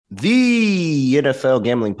The NFL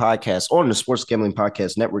Gambling Podcast on the Sports Gambling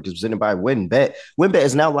Podcast Network is presented by WynnBET. WynnBET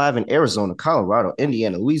is now live in Arizona, Colorado,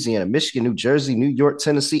 Indiana, Louisiana, Michigan, New Jersey, New York,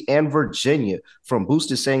 Tennessee, and Virginia. From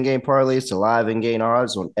boosted same-game parlays to live in-game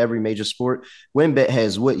odds on every major sport, WynnBET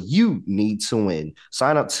has what you need to win.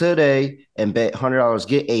 Sign up today and bet $100.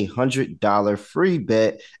 Get a $100 free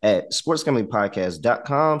bet at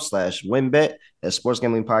sportsgamblingpodcast.com/WynnBET. At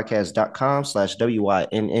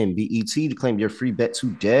sportsgamblingpodcast.com/WYNNBET to claim your free bet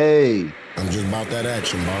today. I'm just about that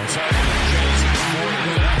action, boss. You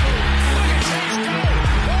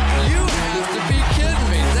have to be kidding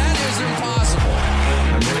me. That is impossible.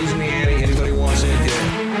 I'm raising the ante. Anybody wants in, get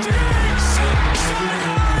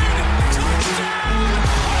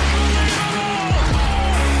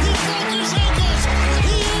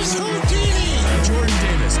Jordan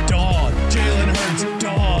Davis, dog. Jalen Hurts,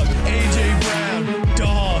 dog. AJ Brown,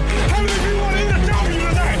 dog. How many of you want to eat a W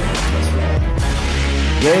tonight?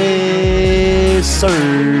 Yes,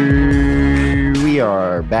 sir. We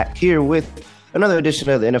are back here with another edition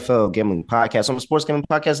of the NFL Gambling Podcast on the Sports Gambling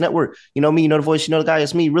Podcast Network. You know me, you know the voice, you know the guy.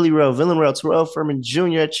 It's me, really real, villain real, Terrell Furman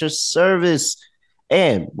Jr. at your service.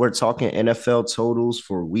 And we're talking NFL totals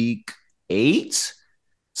for week 8.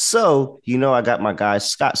 So, you know, I got my guy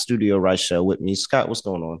Scott Studio Reichel with me. Scott, what's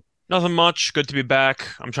going on? Nothing much. Good to be back.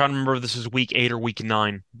 I'm trying to remember if this is week 8 or week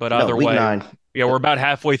 9, but No, either week way, 9. yeah, we're about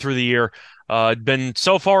halfway through the year. Been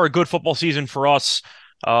so far a good football season for us.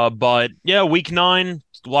 But yeah, week 9,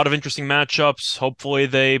 a lot of interesting matchups. Hopefully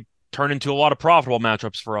they turn into a lot of profitable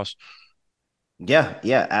matchups for us. Yeah,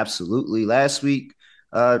 absolutely. Last week,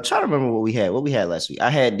 try to remember what we had. What we had last week. I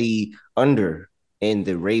had the under in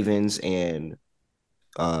the Ravens and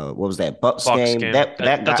what was that? Bucks game. game. That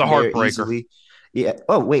That's got a there heartbreaker. easily. Yeah.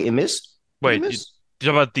 Oh, wait, it missed? Wait, It you missed? talk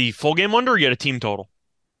about the full game under or you had a team total?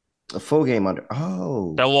 A full game under.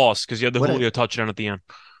 Oh. That lost because you had the What a- Julio touchdown at the end.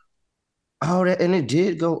 Oh, and it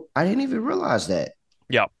did go. I didn't even realize that.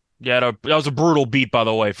 Yeah. Yeah, that was a brutal beat, by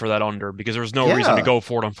the way, for that under because there was no reason to Yeah. go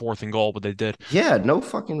for it on 4th and goal, but they did. Yeah, no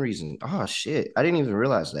fucking reason. Oh shit. I didn't even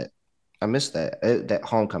realize that. I missed that. That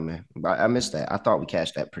homecoming. I missed that. I thought we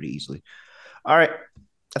cashed that pretty easily. All right.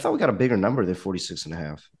 I thought we got a bigger number than 46 and a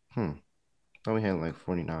half. I thought we had like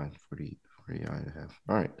 49, 49 and a half.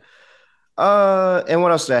 All right. And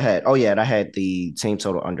what else did I had? Oh, yeah, and I had the team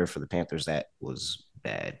total under for the Panthers. That was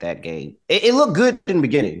bad. That game. It looked good in the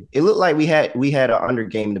beginning. It looked like we had an under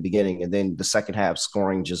game in the beginning, and then the second half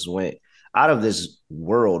scoring just went out of this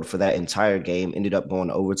world for that entire game. Ended up going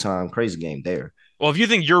to overtime. Crazy game there. Well, if you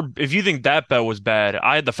think that bet was bad,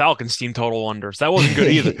 I had the Falcons team total under, so that wasn't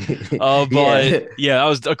good either. But yeah, that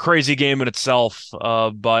was a crazy game in itself.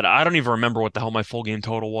 But I don't even remember what the hell my full game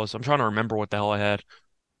total was. I'm trying to remember what the hell I had.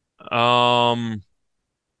 I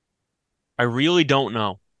really don't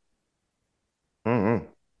know. Mm-mm.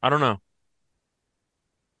 I don't know.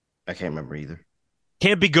 I can't remember either.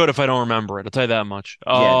 Can't be good if I don't remember it. I'll tell you that much.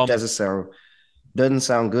 Yeah, it doesn't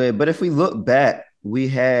sound good. But if we look back, we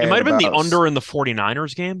had It might have been the about- under in the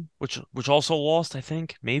 49ers game, which also lost, I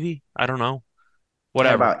think. Maybe. I don't know. had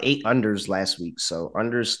Whatever. about 8 unders last week. So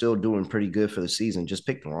unders still doing pretty good for the season. Just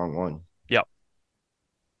picked the wrong one. Yep.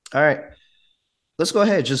 All right. Let's go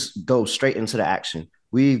ahead. Just go straight into the action.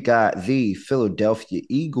 We've got the Philadelphia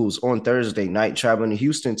Eagles on Thursday night traveling to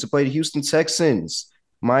Houston to play the Houston Texans.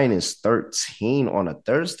 -13 on a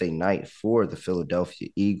Thursday night for the Philadelphia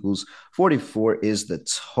Eagles. 44 is the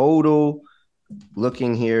total.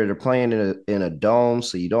 Looking here, they're playing in a dome,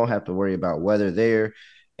 so you don't have to worry about weather there.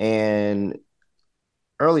 And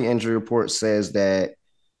early injury report says that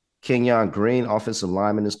Kenyon Green, offensive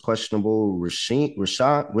lineman, is questionable. Rasheem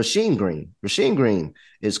Green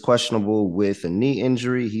is questionable with a knee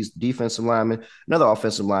injury. He's the defensive lineman. Another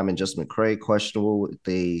offensive lineman, Justin McCray, questionable with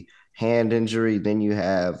the hand injury. Then you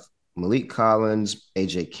have Malik Collins,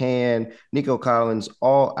 AJ Cann, Nico Collins,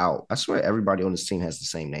 all out. I swear everybody on this team has the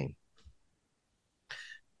same name.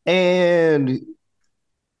 And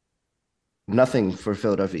nothing for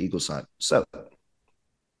Philadelphia Eagles side. So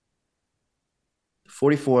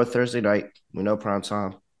 44 Thursday night. We know prime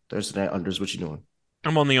time. Thursday night unders. What you doing?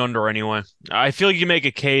 I'm on the under anyway. I feel you can make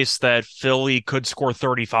a case that Philly could score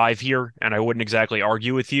 35 here, and I wouldn't exactly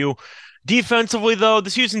argue with you. Defensively, though,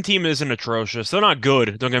 this Houston team isn't atrocious. They're not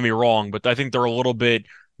good, don't get me wrong, but I think they're a little bit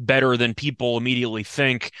better than people immediately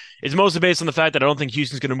think. It's mostly based on the fact that I don't think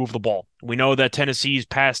Houston's going to move the ball. We know that Tennessee's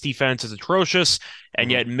pass defense is atrocious, and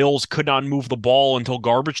yet Mills could not move the ball until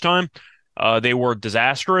garbage time. They were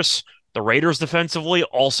disastrous. The Raiders defensively,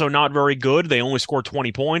 also not very good. They only scored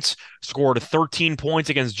 20 points, scored 13 points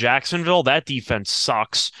against Jacksonville. That defense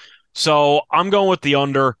sucks. So I'm going with the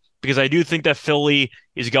under because I do think that Philly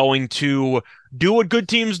is going to do what good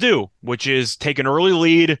teams do, which is take an early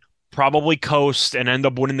lead, probably coast, and end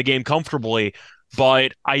up winning the game comfortably.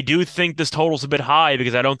 But I do think this total's a bit high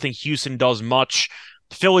because I don't think Houston does much.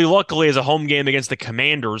 Philly, luckily, has a home game against the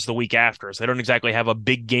Commanders the week after, so they don't exactly have a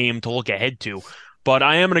big game to look ahead to. But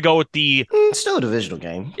I am going to go with the. It's still a divisional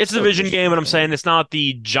game. It's a division game, and I'm saying it's not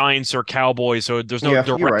the Giants or Cowboys, so there's no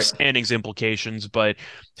direct right. standings implications. But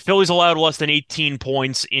Philly's allowed less than 18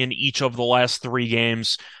 points in each of the last 3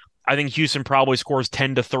 games. I think Houston probably scores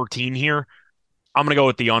 10 to 13 here. I'm going to go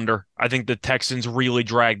with the under. I think the Texans really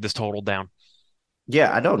dragged this total down.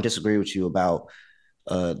 Yeah, I don't disagree with you about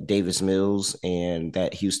Davis Mills and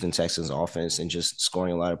that Houston Texans offense and just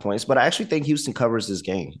scoring a lot of points. But I actually think Houston covers this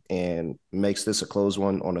game and makes this a close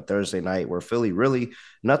one on a Thursday night where Philly really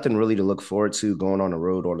nothing really to look forward to going on the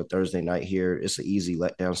road on a Thursday night here. It's an easy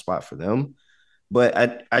letdown spot for them.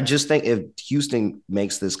 But I just think if Houston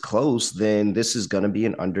makes this close, then this is going to be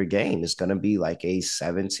an under game. It's going to be like a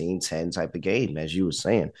 17-10 type of game, as you were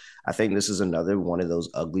saying. I think this is another one of those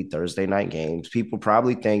ugly Thursday night games. People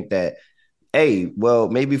probably think that, hey, well,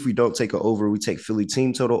 maybe if we don't take an over, we take Philly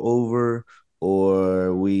team total over,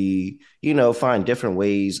 or we, find different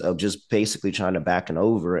ways of just basically trying to back an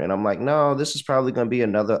over. And I'm like, no, this is probably going to be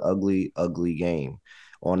another ugly, ugly game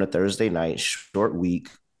on a Thursday night, short week,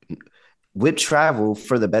 with travel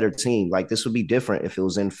for the better team. Like this would be different if it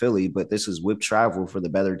was in Philly, but this is with travel for the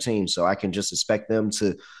better team. So I can just expect them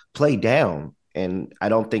to play down. And I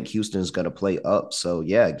don't think Houston's going to play up. So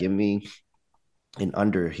yeah, give me an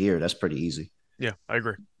under here. That's pretty easy. Yeah, I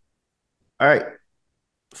agree. All right.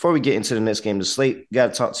 Before we get into the next game of the slate, got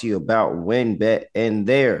to talk to you about WynnBET and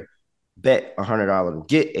their bet $100.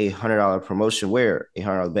 Get a $100 promotion where a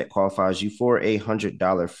 $100 bet qualifies you for a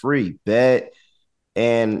 $100 free bet.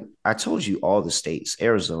 And I told you all the states: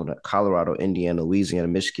 Arizona, Colorado, Indiana, Louisiana,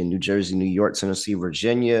 Michigan, New Jersey, New York, Tennessee,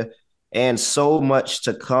 Virginia, and so much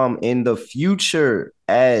to come in the future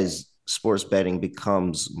as sports betting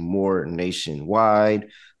becomes more nationwide.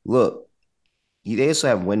 Look, they also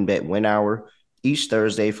have WynnBET Win Hour each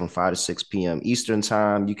Thursday from 5 to 6 p.m. Eastern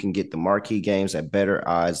time. You can get the marquee games at better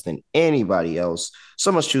odds than anybody else.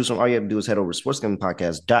 So much to choose from. All you have to do is head over to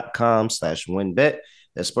sportsgamblingpodcast.com/WynnBET.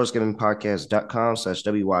 That's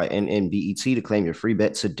sportsgamblingpodcast.com/WYNNBET to claim your free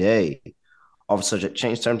bet today. Offer subject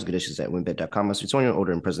change terms and conditions at wynnbet.com. Must be 21 or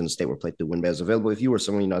older and present in the state where playthrough WynnBET is available. If you or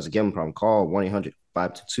someone you know has a gambling problem, call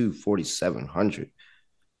 1-800-522-4700.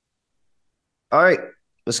 All right,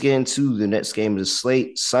 let's get into the next game of the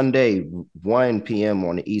slate. Sunday, 1 p.m.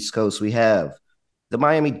 on the East Coast, we have the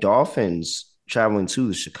Miami Dolphins traveling to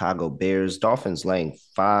the Chicago Bears. Dolphins laying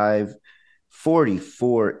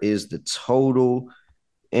 544 is the total.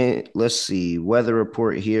 And let's see, weather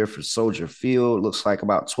report here for Soldier Field. Looks like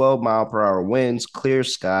about 12 mile per hour winds, clear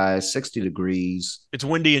skies, 60 degrees. It's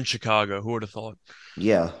windy in Chicago. Who would have thought?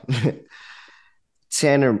 Yeah.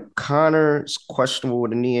 Tanner Connor is questionable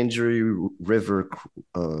with a knee injury. River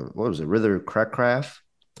Crackraft?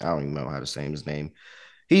 I don't even know how to say his name.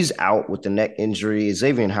 He's out with the neck injury.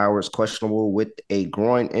 Xavier Howard's questionable with a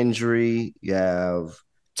groin injury. You have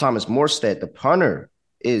Thomas Morstead, the punter,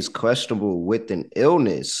 is questionable with an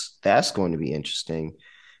illness. That's going to be interesting.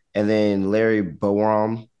 And then Larry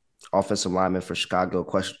Borom, offensive lineman for Chicago,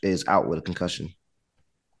 is out with a concussion.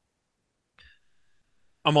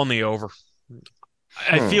 I'm on the over.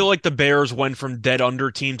 I feel like the Bears went from dead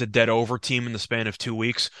under team to dead over team in the span of 2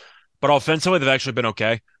 weeks. But offensively, they've actually been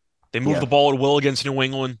okay. They moved the ball at will against New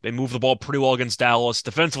England. They moved the ball pretty well against Dallas.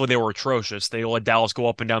 Defensively, they were atrocious. They let Dallas go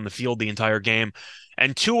up and down the field the entire game.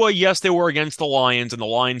 And Tua, yes, they were against the Lions, and the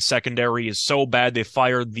Lions secondary is so bad they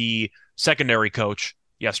fired the secondary coach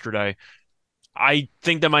yesterday. I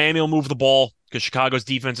think that Miami will move the ball because Chicago's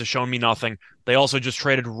defense has shown me nothing. They also just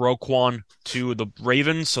traded Roquan to the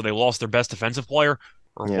Ravens, so they lost their best defensive player,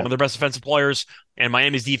 or one of their best defensive players. And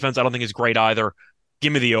Miami's defense, I don't think is great either.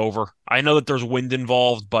 Give me the over. I know that there's wind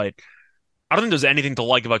involved, but I don't think there's anything to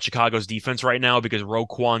like about Chicago's defense right now because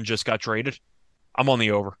Roquan just got traded. I'm on the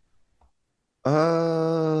over.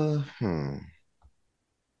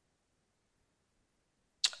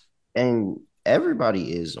 And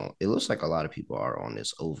everybody is on. It looks like a lot of people are on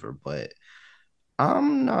this over, but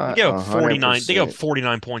I'm not. They got 49. They got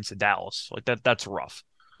 49 points to Dallas. Like that's rough.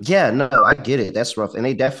 Yeah, no, I get it. That's rough. And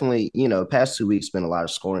they definitely, past 2 weeks been a lot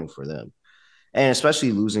of scoring for them. And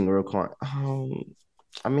especially losing Roquan.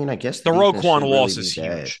 I mean, I guess the Roquan loss is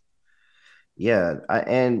huge. Yeah,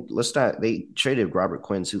 and let's not. They traded Robert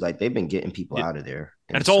Quinn too. Like they've been getting people out of there,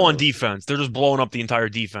 and it's all on defense. They're just blowing up the entire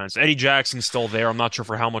defense. Eddie Jackson's still there. I'm not sure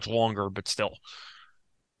for how much longer, but still,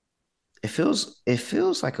 it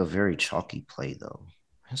feels like a very chalky play though.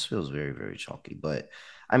 This feels very, very chalky, but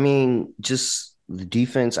I mean, just the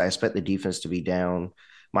defense, I expect the defense to be down.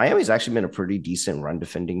 Miami's actually been a pretty decent run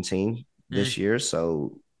defending team Mm. this year.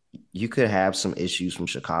 So you could have some issues from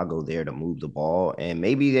Chicago there to move the ball. And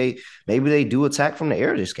maybe they do attack from the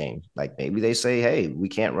air this game. Like maybe they say, hey, we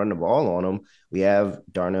can't run the ball on them. We have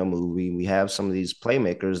Darnell Mooney. We have some of these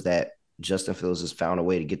playmakers that Justin Fields has found a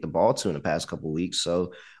way to get the ball to in the past couple of weeks.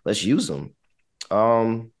 So let's use them.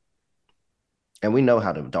 Um, and we know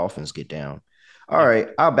how the Dolphins get down. All Yeah. right,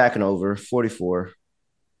 I'll back it over 44.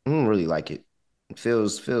 I don't really like it. It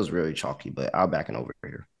feels really chalky, but I'll back it over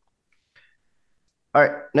here. All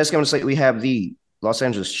right, next game on the slate, we have the Los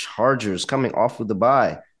Angeles Chargers coming off of the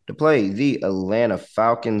bye to play the Atlanta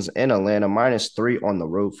Falcons in Atlanta, -3 on the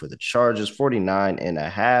road for the Chargers.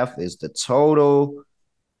 49.5 is the total.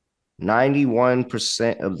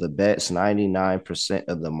 91% of the bets, 99%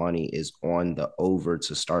 of the money is on the over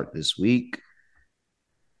to start this week.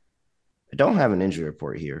 I don't have an injury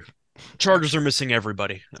report here. Chargers are missing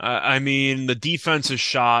everybody. I mean, the defense is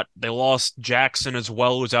shot. They lost Jackson as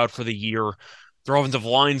well, who's out for the year. Their offensive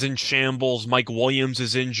line's in shambles. Mike Williams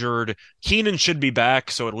is injured. Keenan should be back,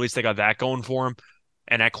 so at least they got that going for him.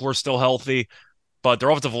 And Eckler's still healthy. But their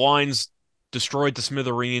offensive line's destroyed to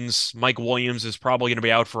smithereens. Mike Williams is probably going to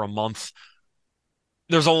be out for a month.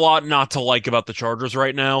 There's a lot not to like about the Chargers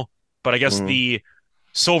right now, but I guess Mhm. the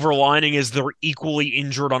silver lining is they're equally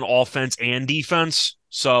injured on offense and defense,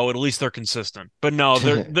 so at least they're consistent. But no,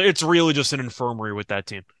 it's really just an infirmary with that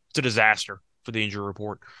team. It's a disaster for the injury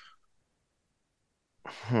report.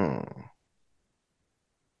 Hmm.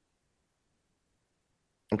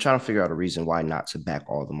 I'm trying to figure out a reason why not to back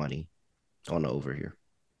all the money on the over here.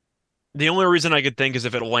 The only reason I could think is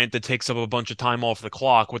if Atlanta takes up a bunch of time off the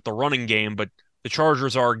clock with the running game, but the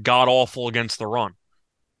Chargers are god awful against the run.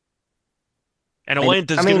 And And I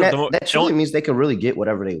Atlanta's mean giving up that truly means they can really get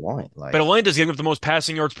whatever they want. but Like, Atlanta's giving up the most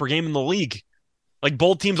passing yards per game in the league. Like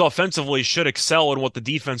both teams offensively should excel in what the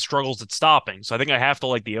defense struggles at stopping. So I think I have to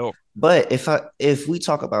like the over. but if we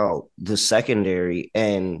talk about the secondary,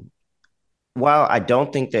 and while I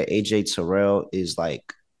don't think that AJ Terrell is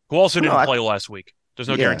like, Who also no, didn't play last week. There's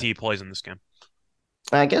no yeah, guarantee he plays in this game.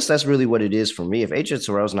 I guess that's really what it is for me. If AJ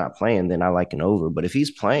Terrell's not playing, then I like an over. But if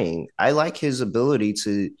he's playing, I like his ability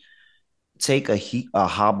to take a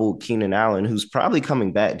hobbled Keenan Allen, who's probably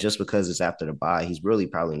coming back just because it's after the bye. He's really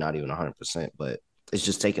probably not even 100%, but it's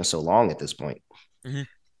just taking so long at this point.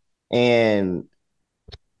 Mm-hmm. And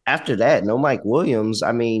after that, no Mike Williams.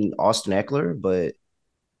 I mean, Austin Eckler, but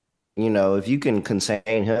if you can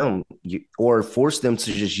contain him or force them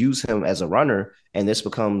to just use him as a runner, and this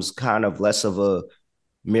becomes kind of less of a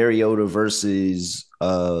Mariota versus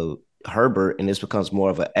Herbert, and this becomes more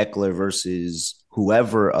of a Eckler versus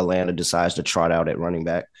whoever Atlanta decides to trot out at running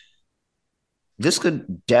back. This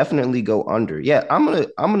could definitely go under. Yeah, I'm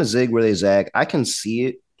gonna zig where they zag. I can see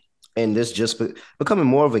it, and this just becoming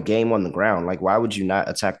more of a game on the ground. Like, why would you not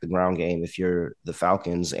attack the ground game if you're the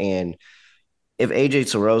Falcons? And if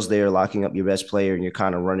AJ Terrell's there locking up your best player and you're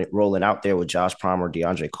kind of rolling out there with Josh Palmer,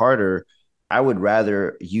 DeAndre Carter, I would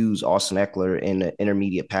rather use Austin Eckler in the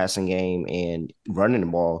intermediate passing game and running the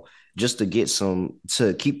ball just to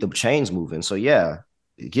to keep the chains moving. So yeah,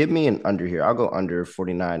 give me an under here. I'll go under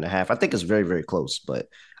 49.5. I think it's very, very close, but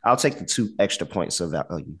I'll take the 2 extra points of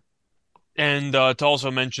value. And to also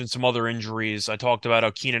mention some other injuries, I talked about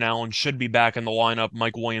how Keenan Allen should be back in the lineup.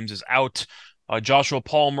 Mike Williams is out. Joshua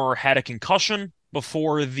Palmer had a concussion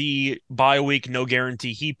before the bye week. No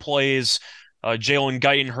guarantee he plays. Jalen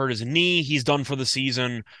Guyton hurt his knee. He's done for the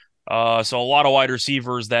season. So a lot of wide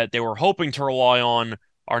receivers that they were hoping to rely on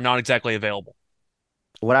are not exactly available.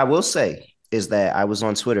 What I will say is that I was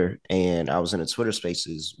on Twitter and I was in the Twitter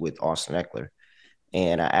spaces with Austin Eckler,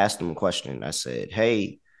 and I asked him a question. I said,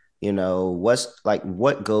 hey,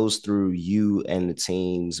 what goes through you and the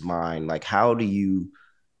team's mind? Like, how do you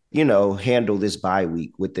handle this bye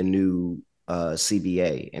week with the new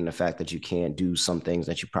CBA and the fact that you can't do some things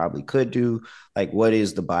that you probably could do? Like, what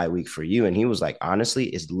is the bye week for you? And he was like, honestly,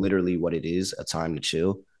 it's literally what it is, a time to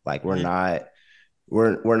chill. Like, we're not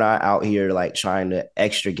out here like trying to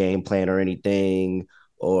extra game plan or anything,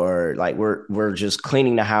 or like we're just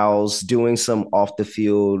cleaning the house, doing some off the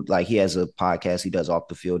field. Like, he has a podcast he does off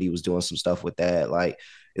the field. He was doing some stuff with that. Like,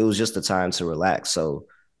 it was just a time to relax. So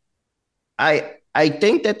I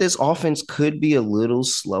think that this offense could be a little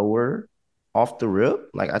slower off the rip.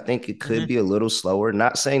 Like, I think it could Mhm. be a little slower.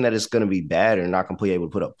 Not saying that it's going to be bad or not going to be able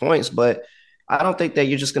to put up points, but I don't think that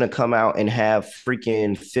you're just going to come out and have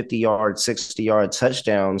freaking 50-yard, 60-yard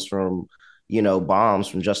touchdowns from, bombs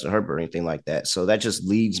from Justin Herbert or anything like that. So that just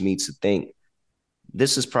leads me to think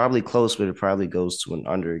this is probably close, but it probably goes to an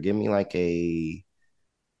under. Give me like a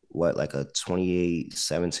what, like a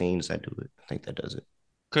 28-17? Does that do it? I think that does it.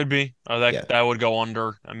 Could be. That Yeah. that would go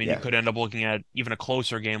under. I mean, you Yeah. could end up looking at even a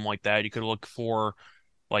closer game like that. You could look for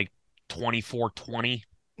like 24-20,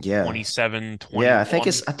 Yeah. Yeah. 27-21 I think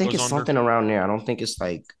goes it's under. something around there. I don't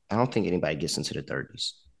think anybody gets into the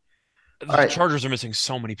 30s. All The right. Chargers are missing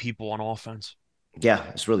so many people on offense. Yeah,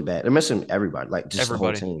 it's really bad. They're missing everybody, like just the whole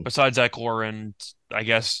Everybody team. besides Eckler and I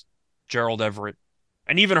guess Gerald Everett,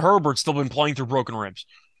 and even Herbert's still been playing through broken ribs.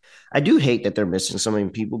 I do hate that they're missing so many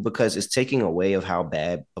people because it's taking away of how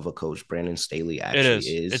bad of a coach Brandon Staley It actually is.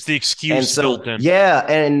 is. It's the And excuse so, built in. yeah,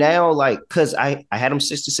 and now like because I had him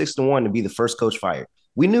 66-1 to be the first coach fired.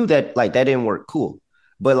 We knew that like that didn't work. Cool.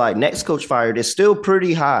 But like next coach fired is still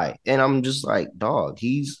pretty high. And I'm just like, dog,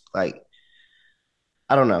 he's like,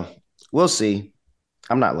 I don't know. We'll see.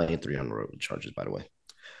 I'm not laying 3 on the road with Chargers, by the way.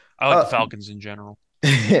 I like the Falcons in general.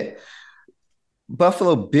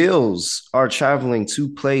 Buffalo Bills are traveling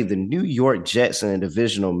to play the New York Jets in a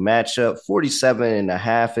divisional matchup.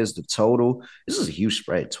 47.5 is the total. This is a huge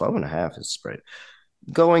spread. 12.5 is the spread.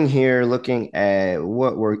 Going here, looking at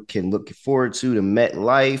what we can look forward to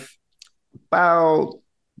MetLife, about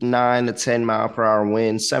 9 to 10 mile per hour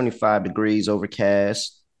wind, 75 degrees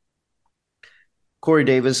overcast. Corey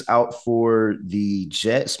Davis out for the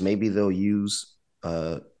Jets. Maybe they'll use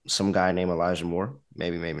some guy named Elijah Moore.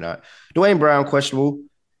 Maybe, maybe not. Dwayne Brown, questionable.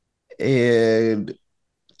 And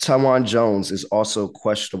Tawan Jones is also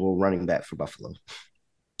questionable running back for Buffalo.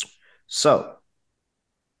 So,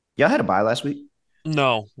 y'all had a bye last week?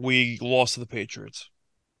 No, we lost to the Patriots,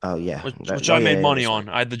 Oh, yeah. which I made money right. on.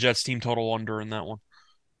 I had the Jets team total under in that one.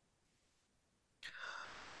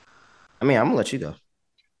 I mean, I'm going to let you go.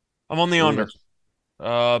 I'm on the I'm gonna under. let you-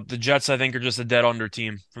 The Jets, I think, are just a dead under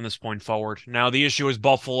team from this point forward. Now, the issue is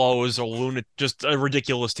Buffalo is just a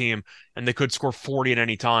ridiculous team, and they could score 40 at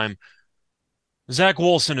any time. Zach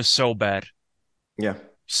Wilson is so bad, Yeah.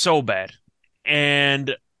 so bad,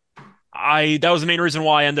 and that was the main reason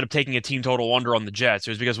why I ended up taking a team total under on the Jets.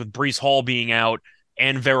 It was because with Breece Hall being out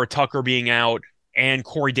and Vera Tucker being out and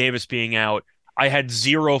Corey Davis being out, I had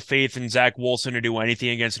zero faith in Zach Wilson to do anything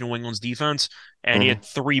against New England's defense. And he had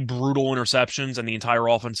 3 brutal interceptions, and the entire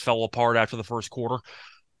offense fell apart after the first quarter.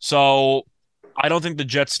 So I don't think the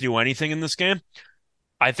Jets do anything in this game.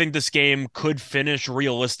 I think this game could finish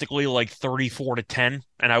realistically like 34-10,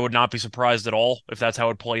 and I would not be surprised at all if that's how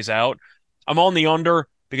it plays out. I'm on the under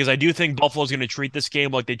because I do think Buffalo's going to treat this game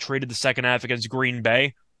like they treated the second half against Green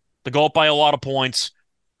Bay. They go up by a lot of points.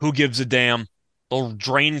 Who gives a damn? They'll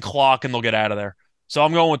drain clock and they'll get out of there. So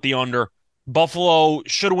I'm going with the under. Buffalo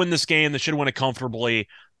should win this game. They should win it comfortably.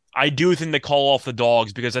 I do think they call off the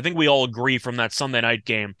dogs because I think we all agree from that Sunday night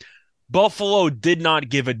game. Buffalo did not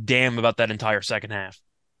give a damn about that entire second half.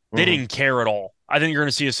 They didn't care at all. I think you're going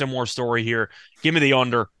to see a similar story here. Give me the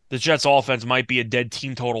under. The Jets offense might be a dead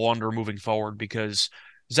team total under moving forward because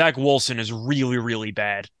Zach Wilson is really, really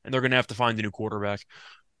bad, and they're going to have to find a new quarterback.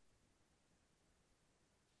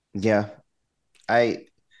 Yeah.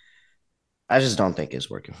 I just don't think it's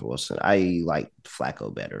working for Wilson. I like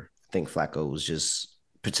Flacco better. I think Flacco was just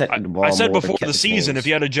protecting the ball I said more, before kept the season, games. if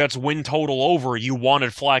you had a Jets win total over, you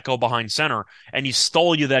wanted Flacco behind center, and he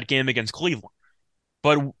stole you that game against Cleveland.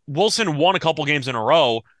 But Wilson won a couple games in a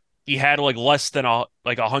row. He had like less than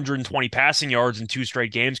 120 passing yards in 2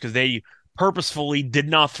 straight games because they purposefully did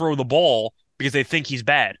not throw the ball because they think he's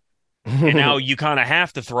bad. And now you kind of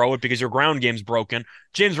have to throw it because your ground game's broken.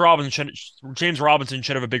 James Robinson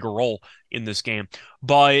should have a bigger role in this game,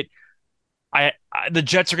 but the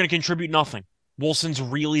Jets are going to contribute nothing. Wilson's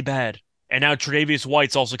really bad, and now Tre'Davious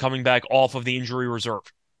White's also coming back off of the injury reserve.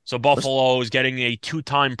 So Buffalo is getting a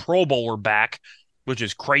 2-time Pro Bowler back, which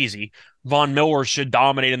is crazy. Von Miller should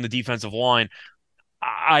dominate in the defensive line.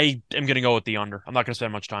 I am going to go with the under. I'm not going to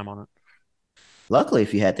spend much time on it. Luckily,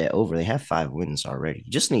 if you had that over, they have 5 wins already.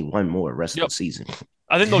 You just need one more rest of the season.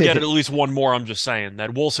 I think they'll get at least one more. I'm just saying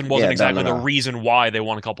that Wilson wasn't exactly the reason why they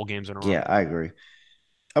won a couple games in a row. Yeah, I agree.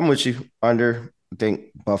 I'm with you. Under. I think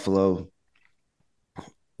Buffalo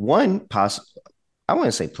I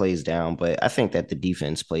wouldn't say plays down, but I think that the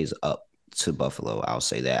defense plays up to Buffalo. I'll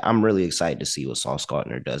say that. I'm really excited to see what Sauce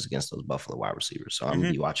Gardner does against those Buffalo wide receivers. So I'm going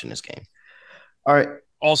to be watching this game. All right.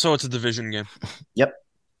 Also, it's a division game. Yep.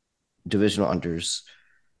 Divisional unders.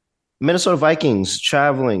 Minnesota Vikings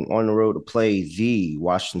traveling on the road to play the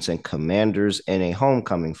Washington Commanders in a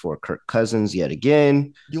homecoming for Kirk Cousins yet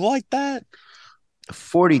again. You like that?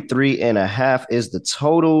 43.5 is the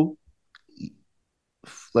total.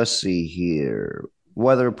 Let's see here.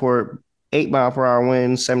 Weather report, 8 mile per hour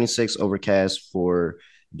wind, 76 overcast for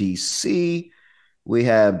DC. We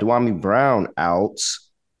have Dwami Brown out,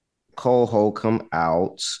 Cole Holcomb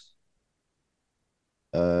out,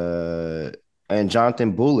 Uh, and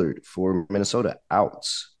Jonathan Bullard for Minnesota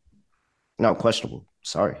outs. No, questionable.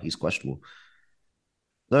 Sorry, he's questionable.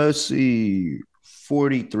 Let's see.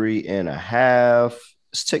 43 and a half.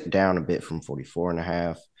 It's ticked down a bit from 44 and a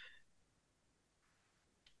half.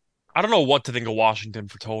 I don't know what to think of Washington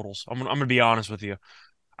for totals. I'm gonna be honest with you.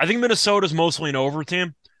 I think Minnesota's mostly an over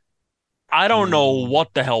team. I don't know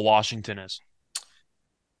what the hell Washington is.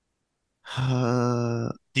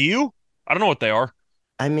 Do you? I don't know what they are.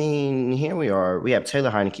 I mean, here we are. We have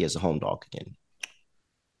Taylor Heineke as a home dog again.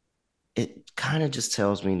 It kind of just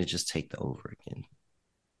tells me to just take the over again.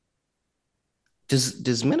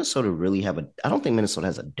 Does Minnesota really have a? I don't think Minnesota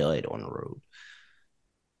has a dud on the road.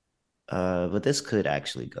 But this could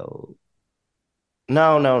actually go.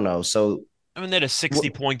 No, no, no. So I mean, they had a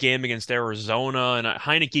 60-point game against Arizona, and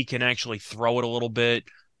Heineke can actually throw it a little bit.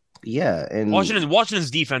 yeah, and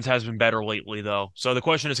Washington's defense has been better lately, though. So the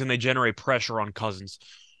question is, can they generate pressure on Cousins?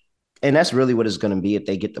 that's really what it's going to be if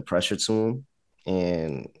they get the pressure to him.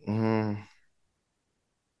 And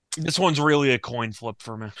This one's really a coin flip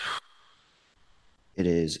for me. it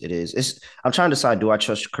is. It is. I'm trying to decide: do I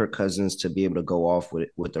trust Kirk Cousins to be able to go off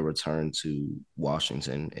with the return to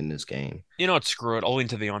Washington in this game? You know what? Screw it. I'll lean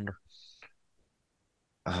to the under.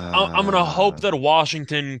 I'm going to hope Uh, that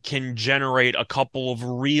Washington can generate a couple of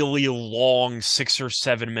really long 6 or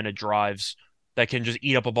 7 minute drives that can just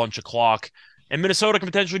eat up a bunch of clock. And Minnesota can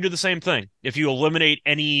potentially do the same thing. If you eliminate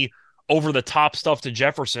any over the top stuff to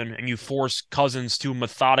Jefferson and you force Cousins to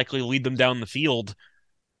methodically lead them down the field,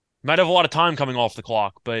 you might have a lot of time coming off the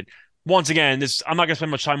clock. But once again, I'm not going to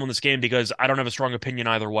spend much time on this game because I don't have a strong opinion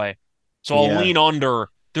either way. So I'll yeah, lean under.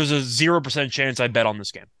 There's a 0% chance I bet on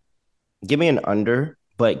this game. give me an under,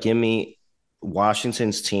 but give me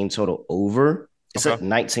Washington's team total over. It's Okay. at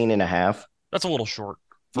 19 and a half. That's a little short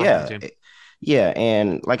for a home Yeah. team. Yeah.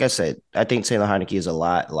 And like I said, I think Taylor Heineke is a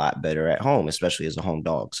lot better at home, especially as a home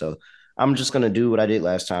dog. So I'm just going to do what I did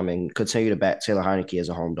last time and continue to back Taylor Heineke as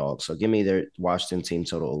a home dog. So give me their Washington team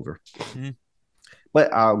total over. Mhm.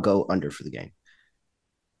 But I'll go under for the game.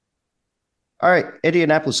 All right.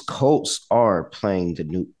 Indianapolis Colts are playing the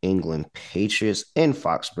New England Patriots in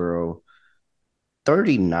Foxborough.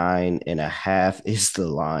 39 and a half is the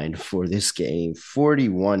line for this game.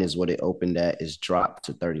 41 is what it opened at, is dropped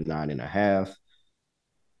to 39 and a half.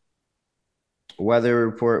 Weather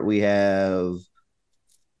report, we have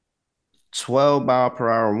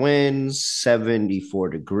 12-mile-per-hour winds, 74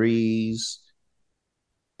 degrees.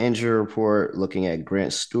 Injury report, looking at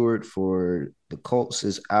Grant Stewart for the Colts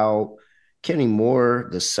is out. Kenny Moore,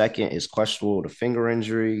 the second, is questionable with a finger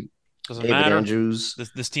injury. Doesn't David matter. Andrews,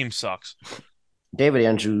 This team sucks.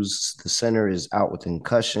 the center, is out with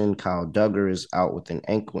concussion. Kyle Duggar is out with an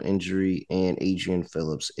ankle injury, and Adrian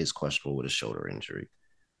Phillips is questionable with a shoulder injury.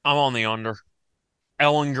 I'm on the under.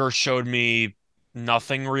 Ellinger showed me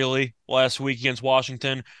nothing really last week against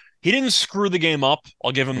Washington. He didn't screw the game up.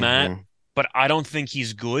 I'll give him that. Mhm. But I don't think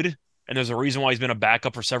he's good. And there's a reason why he's been a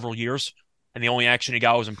backup for several years. And the only action he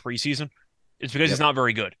got was in preseason. It's because he's Yep. not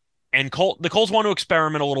very good. And the Colts want to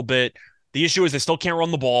experiment a little bit. The issue is they still can't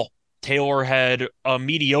run the ball. Taylor had a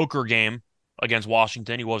mediocre game against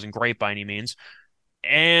Washington. He wasn't great by any means.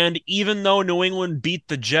 And even though New England beat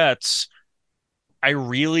the Jets, I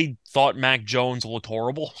really thought Mac Jones looked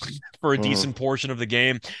horrible for a Mhm. decent portion of the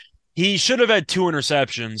game. He should have had two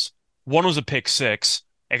interceptions. One was a pick six.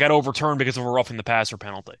 It got overturned because of a roughing the passer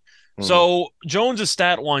penalty. Mhm. So Jones's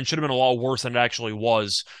stat line should have been a lot worse than it actually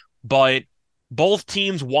was. But both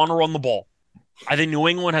teams want to run the ball. I think New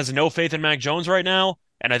England has no faith in Mac Jones right now,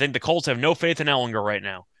 and I think the Colts have no faith in Ellinger right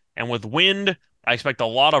now. And with wind, I expect a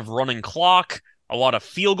lot of running clock, a lot of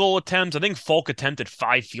field goal attempts. I think Folk attempted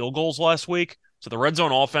 5 field goals last week. So the red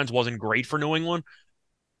zone offense wasn't great for New England.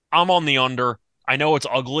 I'm on the under. I know it's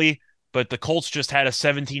ugly, but the Colts just had a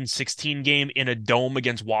 17-16 game in a dome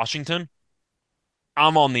against Washington.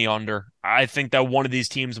 I'm on the under. I think that one of these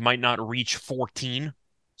teams might not reach 14.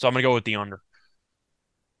 So I'm going to go with the under.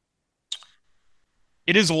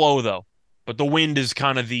 It is low, though, but the wind is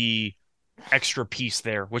kind of the extra piece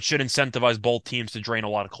there, which should incentivize both teams to drain a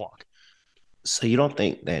lot of clock. So you don't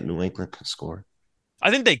think that New England can score? I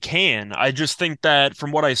think they can. I just think that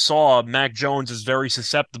from what I saw, Mac Jones is very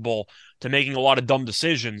susceptible to making a lot of dumb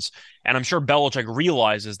decisions, and I'm sure Belichick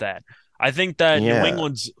realizes that. I think that New Yeah.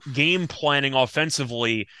 England's game planning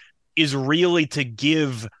offensively is really to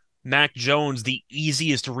give Mac Jones the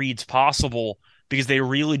easiest reads possible because they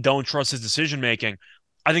really don't trust his decision making.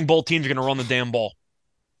 I think both teams are going to run the damn ball.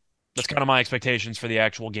 That's kind of my expectations for the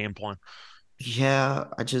actual game plan. Yeah,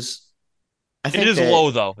 I It think is that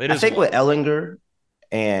low, though. It I is think low. with Ellinger,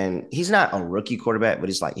 and he's not a rookie quarterback, but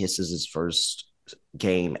he's like this is his first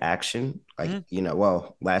game action. Like, Mhm.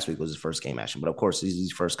 well, last week was his first game action, but of course,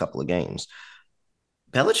 these first couple of games,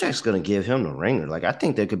 Belichick's going to give him the ringer. Like, I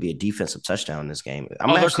think there could be a defensive touchdown in this game.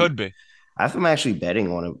 Oh, there could be. I'm actually betting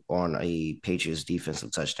on a Patriots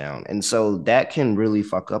defensive touchdown, and so that can really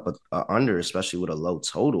fuck up a under, especially with a low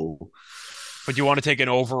total. But do you want to take an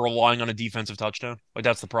over relying on a defensive touchdown? Like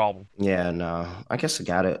that's the problem. Yeah, no, I guess I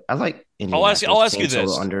got it. I like I'll Indianapolis ask team you total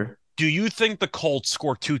this. under. Do you think the Colts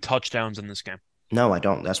score 2 touchdowns in this game? No, I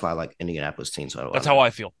don't. That's why I like Indianapolis team total That's under. how I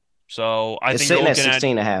feel. So I It's think you're sitting at looking at 16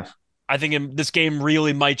 and a half. I think this game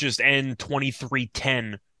really might just end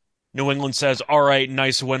 23-10. New England says, "All right,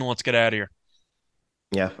 nice win, let's get out of here."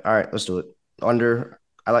 Yeah. All right, let's do it. Under.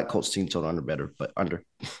 I like Colts team total under better, but under.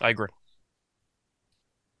 I agree.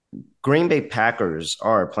 Green Bay Packers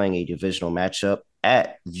are playing a divisional matchup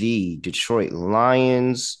at the Detroit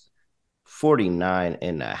Lions. 49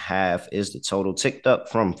 and a half is the total, ticked up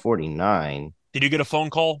from 49. Did you get a phone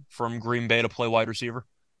call from Green Bay to play wide receiver?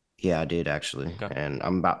 Yeah, I did actually. Okay. And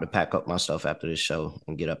I'm about to pack up my stuff after this show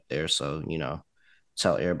and get up there. So,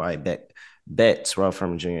 tell everybody bets Rob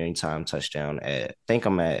Furman Jr. anytime touchdown I think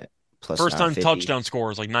I'm at plus First time 950. touchdown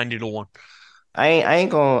score is like 90-1. I ain't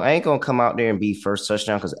gonna come out there and be first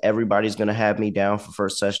touchdown because everybody's gonna have me down for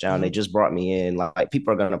first touchdown. Mm-hmm. They just brought me in. Like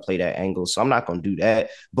people are gonna play that angle. So I'm not gonna do that.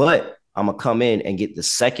 But I'm gonna come in and get the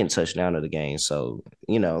second touchdown of the game. So,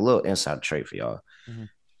 a little inside trade for y'all. Mm-hmm.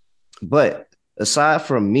 But aside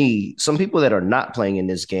from me, some people that are not playing in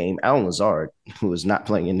this game, Alan Lazard, who is not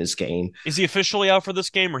playing in this game. Is he officially out for this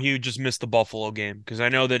game or he just missed the Buffalo game? Because I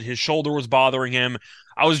know that his shoulder was bothering him.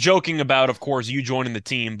 I was joking about, of course, you joining the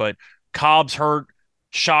team, but Cobb's hurt.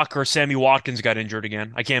 Shocker, Sammy Watkins got injured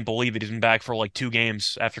again. I can't believe it. He's been back for like 2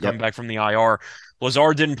 games after coming back from the IR.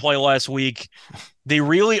 Lazard didn't play last week. They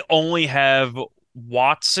really only have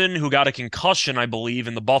Watson, who got a concussion, I believe,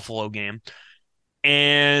 in the Buffalo game,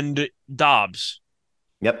 and Dobbs.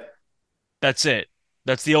 Yep. That's it.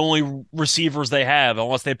 That's the only receivers they have,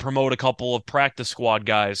 unless they promote a couple of practice squad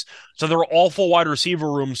guys. So their awful wide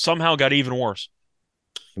receiver room somehow got even worse.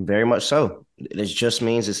 Very much so. It just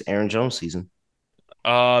means it's Aaron Jones season.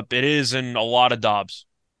 It is in a lot of Dobbs.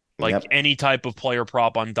 Like Yep. any type of player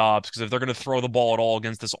prop on Dobbs, because if they're going to throw the ball at all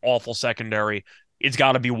against this awful secondary, it's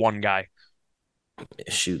got to be one guy.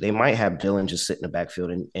 Shoot, they might have Dylan just sit in the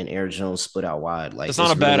backfield and Aaron Jones split out wide. Like It's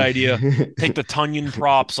not a bad idea. Take the Tunyon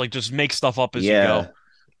props, like just make stuff up as you go.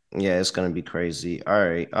 Yeah, it's gonna be crazy. All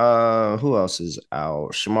right. Who else is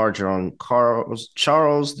out? Shamar Jerome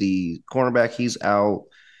Charles, the cornerback, he's out.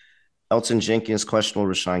 Elton Jenkins,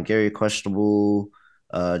 questionable. Rashawn Gary, questionable.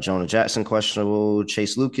 Jonah Jackson, questionable.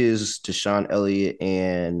 Chase Lucas, Deshaun Elliott,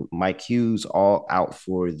 and Mike Hughes all out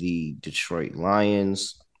for the Detroit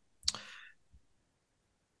Lions.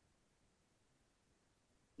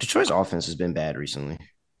 Detroit's offense has been bad recently.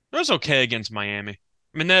 It was okay against Miami.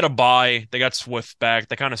 I mean, they had a bye. They got Swift back.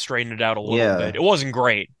 They kind of straightened it out a little bit. It wasn't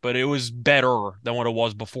great, but it was better than what it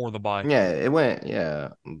was before the bye. Yeah, it went. Yeah,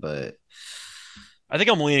 but I think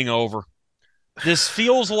I'm leaning over. This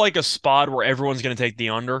feels like a spot where everyone's going to take the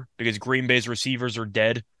under because Green Bay's receivers are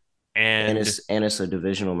dead. And it's a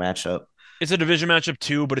divisional matchup. It's a division matchup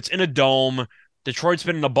too, but it's in a dome. Detroit's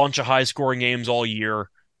been in a bunch of high-scoring games all year.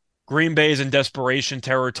 Green Bay's in desperation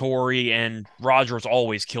territory, and Rodgers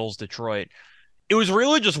always kills Detroit. It was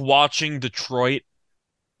really just watching Detroit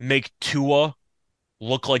make Tua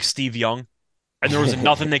look like Steve Young, and there was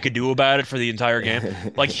nothing they could do about it for the entire game.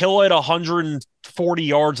 Like Hill had 140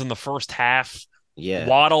 yards in the first half. Yeah.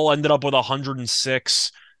 Waddle ended up with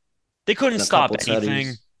 106. They couldn't stop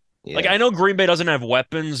anything. Yeah. Like I know Green Bay doesn't have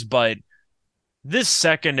weapons, but this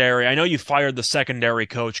secondary, I know you fired the secondary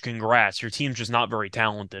coach. Congrats. Your team's just not very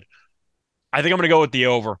talented. I think I'm going to go with the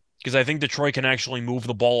over because I think Detroit can actually move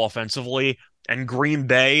the ball offensively, and Green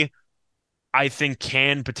Bay, I think,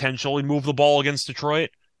 can potentially move the ball against Detroit.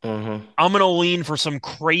 Mm-hmm. I'm going to lean for some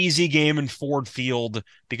crazy game in Ford Field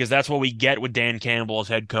because that's what we get with Dan Campbell as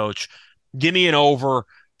head coach. Give me an over.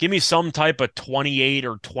 Give me some type of 28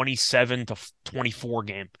 or 27 to 24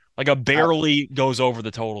 game. Like a barely goes over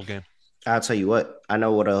the total game. I'll tell you what.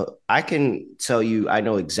 I can tell you I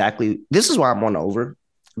know exactly. This is why I'm on the over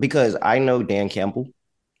because I know Dan Campbell.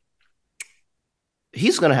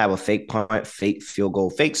 He's going to have a fake punt, fake field goal,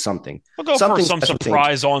 fake something. We'll go something for some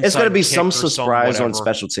surprise on. It's going to be some surprise on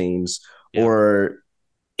special teams or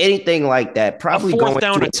anything like that. Probably a fourth going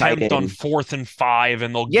down to a attempt on 4th and 5,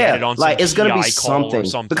 and they'll get it on some it's going to be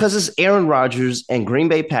something because it's Aaron Rodgers and Green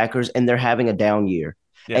Bay Packers, and they're having a down year.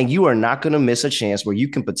 Yeah. And you are not going to miss a chance where you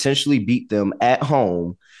can potentially beat them at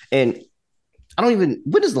home. And when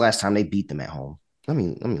is the last time they beat them at home? Let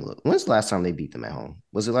me look. When's the last time they beat them at home?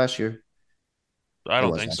 Was it last year? I It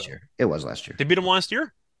don't was think last so. year. It was last year. They beat them last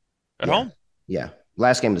year at Yeah. home. Yeah.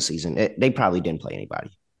 Last game of the season. They probably didn't play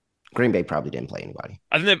anybody. Green Bay probably didn't play anybody.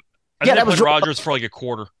 I Yeah, think they that was played Rodgers for like a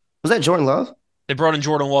quarter. Was that Jordan Love? They brought in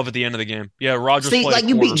Jordan Love at the end of the game. Yeah, Rodgers See, played a like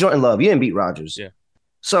you beat quarter. Jordan Love. You didn't beat Rodgers. Yeah.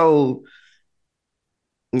 So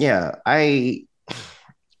yeah, I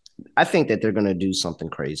think that they're gonna do something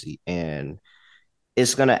crazy and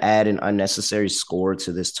it's gonna add an unnecessary score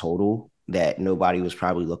to this total that nobody was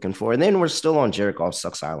probably looking for. And then we're still on Jared Goff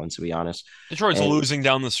sucks island, to be honest. Detroit's And losing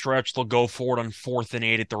down the stretch. They'll go for it on 4th and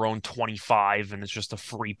 8 at their own 25, and it's just a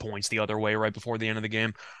 3 points the other way right before the end of the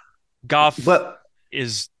game. Goff but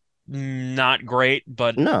is not great,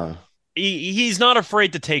 but no. he's not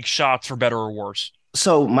afraid to take shots for better or worse.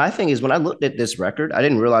 So my thing is when I looked at this record, I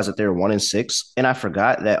didn't realize that they were 1-6, and I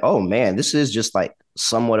forgot that, oh man, this is just like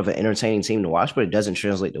somewhat of an entertaining team to watch, but it doesn't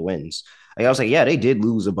translate to wins. Like I was like, yeah, they did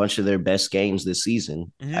lose a bunch of their best games this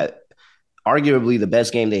season. Mhm. Arguably the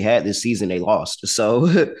best game they had this season, they lost.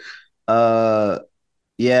 So uh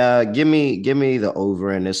yeah, give me the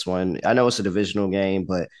over in this one. I know it's a divisional game,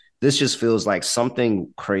 but this just feels like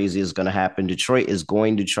something crazy is going to happen. Detroit is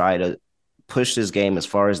going to try to push this game as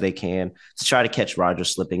far as they can to try to catch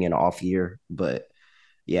Rodgers slipping in off year. But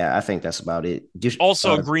yeah, I think that's about it.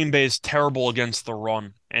 Also, Green Bay is terrible against the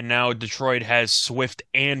run, and now Detroit has Swift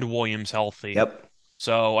and Williams healthy. Yep.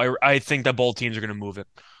 So I think that both teams are going to move it.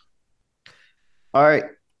 All right.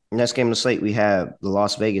 Next game of the slate, we have the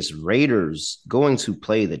Las Vegas Raiders going to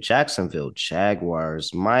play the Jacksonville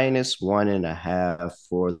Jaguars. -1.5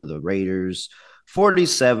 for the Raiders.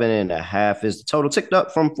 47.5 is the total, ticked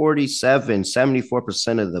up from 47.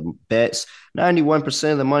 74% of the bets,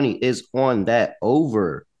 91% of the money is on that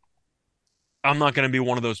over. I'm not going to be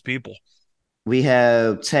one of those people. We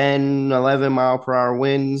have 10, 11 mile per hour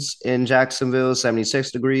winds in Jacksonville,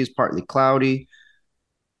 76 degrees, partly cloudy.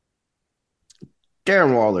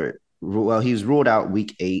 Darren Waller, well, he's ruled out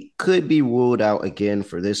week 8, could be ruled out again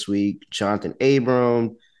for this week. Jonathan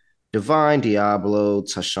Abram, Divine Diablo,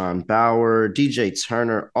 Tashawn Bauer, DJ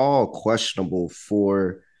Turner, all questionable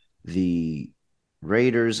for the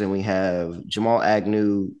Raiders. And we have Jamal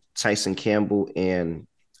Agnew, Tyson Campbell, and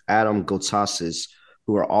Adam Gotsis,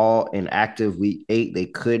 who are all inactive week 8. They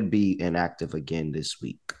could be inactive again this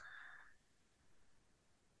week.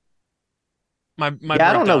 I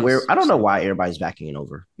don't know why everybody's backing it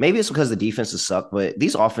over. Maybe it's because the defenses suck, but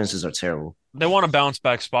these offenses are terrible. They want a bounce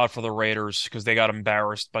back spot for the Raiders because they got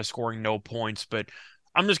embarrassed by scoring no points. But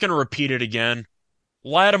I'm just going to repeat it again.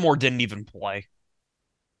 Lattimore didn't even play.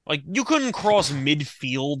 Like, you couldn't cross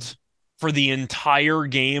midfield for the entire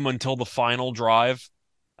game until the final drive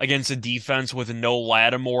against a defense with no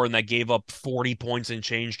Lattimore, and that gave up 40 points and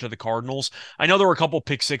change to the Cardinals. I know there were a couple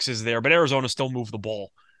pick sixes there, but Arizona still moved the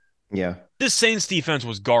ball. Yeah. This Saints defense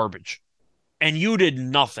was garbage, and you did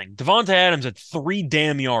nothing. Devonta Adams had 3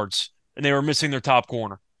 damn yards, and they were missing their top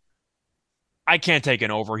corner. I can't take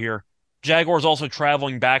an over here. Jaguars also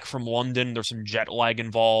traveling back from London. There's some jet lag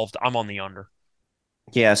involved. I'm on the under.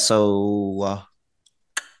 Yeah, so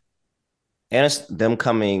and it's them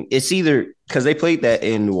coming. It's either because they played that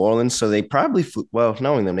in New Orleans, so they probably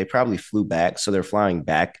knowing them, they probably flew back, so they're flying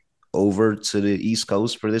back over to the East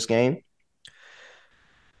Coast for this game.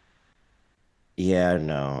 Yeah,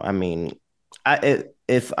 no. I mean,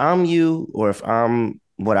 if I'm you or if I'm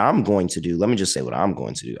what I'm going to do, let me just say what I'm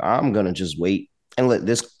going to do. I'm going to just wait and let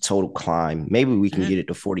this total climb. Maybe we can get it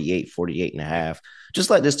to 48 and a half. Just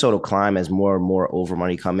let this total climb as more and more over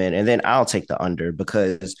money come in. And then I'll take the under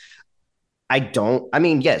because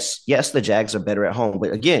yes, the Jags are better at home,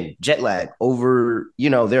 but again, jet lag over,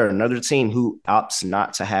 they're another team who opts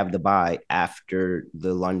not to have the bye after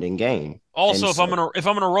the London game. Also, if I'm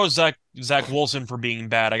gonna roast Zach Wilson for being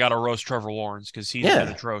bad, I gotta roast Trevor Lawrence because he's been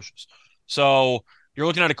atrocious. So you're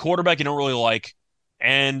looking at a quarterback you don't really like,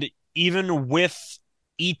 and even with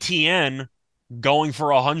ETN going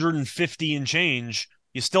for 150 and change,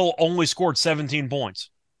 you still only scored 17 points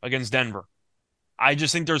against Denver. I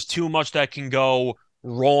just think there's too much that can go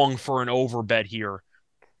wrong for an over bet here.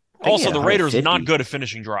 Also, the Raiders are not good at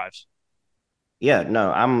finishing drives. Yeah,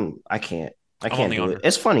 no, I can't do it.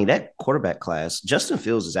 It's funny, that quarterback class, Justin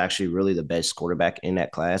Fields is actually really the best quarterback in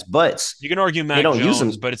that class, but you can argue Mac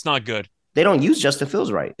Jones, but it's not good. They don't use Justin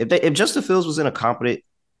Fields right. If Justin Fields was in a competent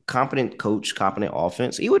coach, competent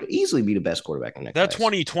offense, he would easily be the best quarterback in that class.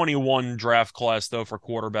 2021 draft class, though, for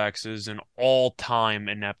quarterbacks is an all-time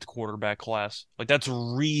inept quarterback class. Like, that's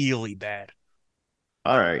really bad.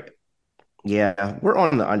 All right. Yeah, we're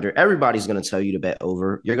on the under. Everybody's going to tell you to bet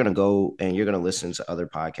over. You're going to go and you're going to listen to other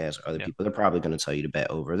podcasts or other Yeah. people. They're probably going to tell you to bet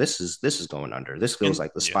over. This is going under. This feels And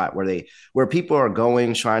like the yeah. spot where people are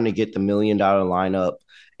going trying to get the $1 million lineup,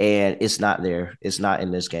 and it's not there. It's not in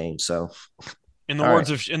this game. So, all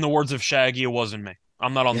right. In the words of Shaggy, it wasn't me.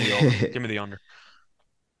 I'm not on the over. Give me the under.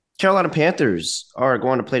 Carolina Panthers are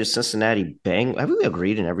going to play the Cincinnati Bengals. Have we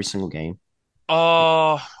agreed in every single game?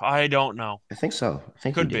 I don't know. I think so. I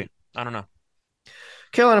think we Could be. did. I don't know.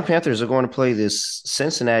 Carolina Panthers are going to play this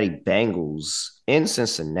Cincinnati Bengals in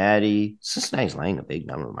Cincinnati. Cincinnati's laying a big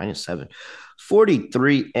number, -7.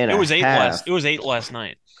 43 and It a was eight half. last. It was 8 last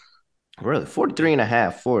night. Really? 43 and a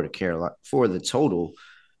half for the Carolina for the total.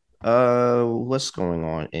 What's going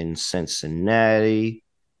on in Cincinnati?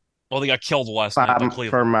 Well, they got killed last night by 5 per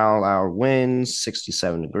Cleveland. mile hour winds,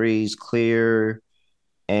 67 degrees, clear.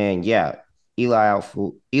 And yeah, Eli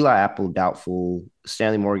Apple doubtful,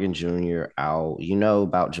 Stanley Morgan Jr. out. You know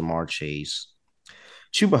about Jamar Chase.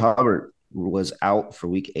 Chuba Hubbard was out for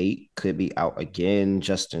week 8, could be out again.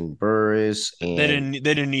 Justin Burris and They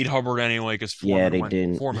didn't need Hubbard anyway because yeah, they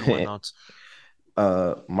didn't. Foreman went nuts.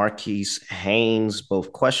 Marquise Haynes,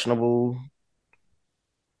 both questionable.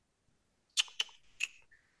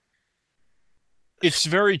 It's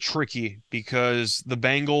very tricky because the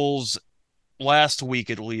Bengals last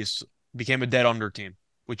week at least became a dead under team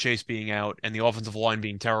with Chase being out and the offensive line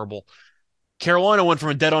being terrible. Carolina went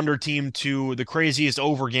from a dead under team to the craziest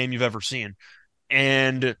over game you've ever seen.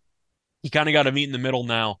 And you kind of got to meet in the middle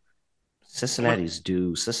now. Cincinnati's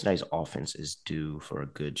offense is due for a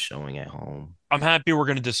good showing at home. I'm happy we're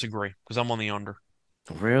going to disagree because I'm on the under.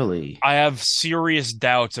 Really? I have serious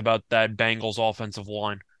doubts about that Bengals offensive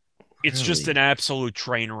line. It's just Really? an absolute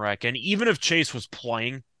train wreck. And even if Chase was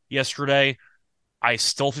playing yesterday, I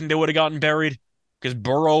still think they would have gotten buried because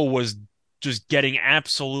Burrow was just getting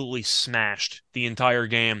absolutely smashed the entire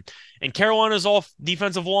game. And Carolina's off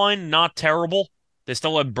defensive line, not terrible. They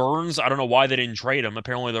still have Burns. I don't know why they didn't trade him.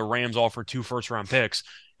 Apparently, the Rams offered 2 first-round picks,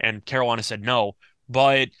 and Carolina said no.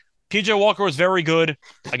 But PJ Walker was very good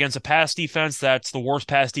against a pass defense that's the worst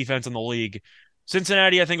pass defense in the league.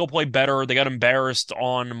 Cincinnati, I think, will play better. They got embarrassed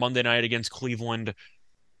on Monday night against Cleveland.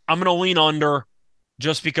 I'm going to lean under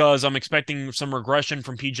just because I'm expecting some regression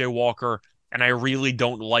from PJ Walker, and I really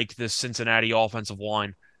don't like this Cincinnati offensive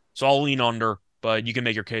line. So I'll lean under, but you can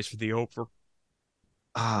make your case for the over.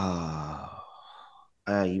 Ah,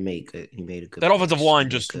 you made good. You made a good. That offensive points. line You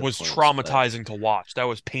made just good was points, traumatizing to watch. That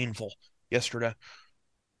was painful yesterday.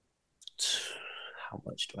 how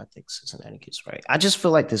much do I think Cincinnati gets right? I just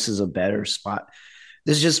feel like this is a better spot.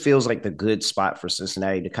 This just feels like the good spot for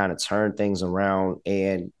Cincinnati to kind of turn things around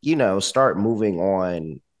and, start moving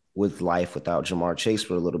on with life without Jamar Chase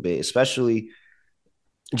for a little bit, especially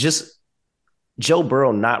just Joe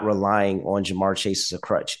Burrow not relying on Jamar Chase as a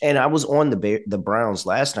crutch. And I was on the Browns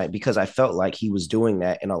last night because I felt like he was doing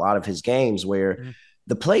that in a lot of his games where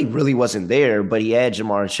the play really wasn't there, but he had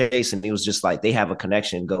Jamar Chase and he was just like, they have a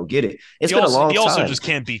connection, go get it. It's been a long time. He also just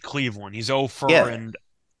can't beat Cleveland. He's 0 for, Yeah. and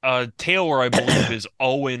Taylor, I believe, is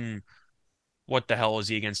 0 what the hell is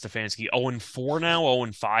he against Stefanski? 0-4 now,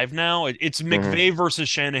 0-5 now. It's McVay versus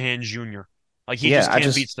Shanahan Jr. Like he just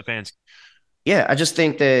can't beat Stefanski. Yeah, I just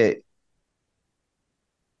think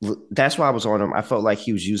that's why I was on him. I felt like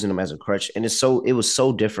he was using him as a crutch, and it was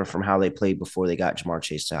so different from how they played before they got Jamar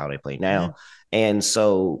Chase to how they play now. And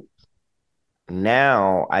so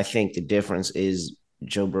now I think the difference is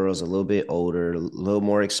Joe Burrow's a little bit older, a little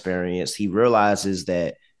more experienced. He realizes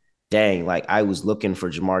that, dang, like I was looking for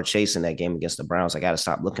Jamar Chase in that game against the Browns. I got to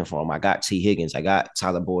stop looking for him. I got T. Higgins. I got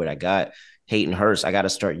Tyler Boyd. I got Hayden Hurst. I got to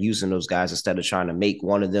start using those guys instead of trying to make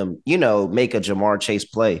one of them, make a Jamar Chase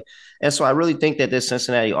play. And so I really think that this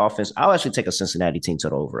Cincinnati offense, I'll actually take a Cincinnati team to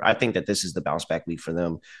the over. I think that this is the bounce back week for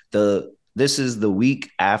them. This is the week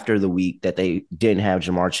after the week that they didn't have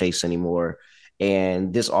Jamar Chase anymore.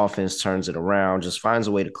 And this offense turns it around, just finds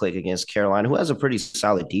a way to click against Carolina, who has a pretty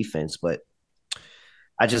solid defense, but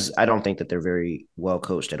I don't think that they're very well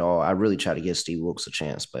coached at all. I really try to give Steve Wilkes a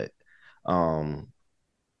chance, but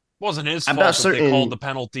wasn't his I'm fault not that certain. they called the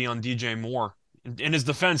penalty on DJ Moore. In his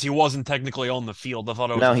defense, he wasn't technically on the field. I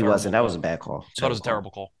thought it was no, he wasn't. That was a bad call. That was a terrible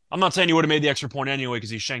call. I'm not saying he would have made the extra point anyway because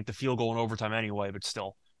he shanked the field goal in overtime anyway, but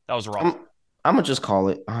still, that was rough. I'm gonna just call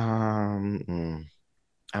it.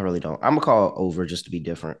 I really don't. I'm gonna call over just to be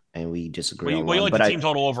different, and we disagree. Well, you like the team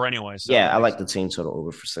total over anyway. So yeah, I like the team total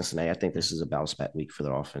over for Cincinnati. I think this is a bounce back week for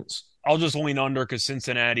their offense. I'll just lean under because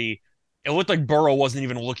Cincinnati. It looked like Burrow wasn't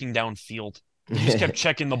even looking downfield. He just kept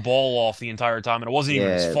checking the ball off the entire time, and it wasn't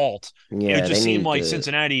even his fault. Yeah, it just seemed like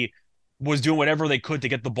Cincinnati was doing whatever they could to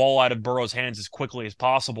get the ball out of Burrow's hands as quickly as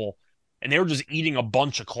possible. and they were just eating a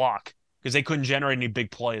bunch of clock because they couldn't generate any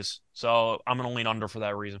big plays. So I'm going to lean under for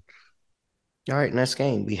that reason. All right, next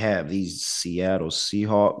game we have these Seattle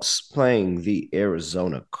Seahawks playing the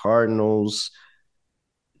Arizona Cardinals.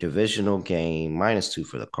 Divisional game, -2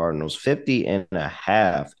 for the Cardinals.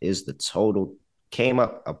 50.5 is the total. Came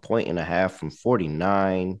up a point and a half from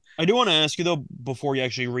 49. I do want to ask you, though, before you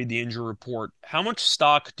actually read the injury report, how much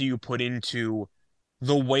stock do you put into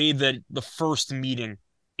the way that the first meeting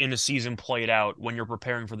in a season played out when you're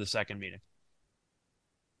preparing for the second meeting?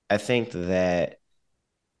 I think that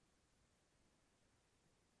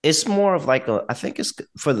it's more of like I think it's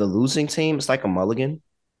for the losing team, it's like a mulligan.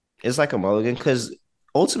 It's like a mulligan because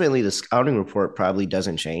ultimately the scouting report probably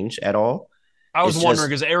doesn't change at all. I was It's wondering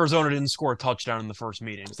just, because Arizona didn't score a touchdown in the first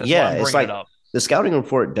meetings. That's why yeah, I'm it's bringing it like up. the scouting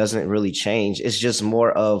report doesn't really change. It's just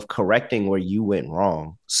more of correcting where you went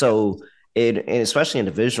wrong. So and especially in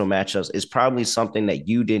divisional matchups, it's probably something that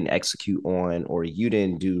you didn't execute on or you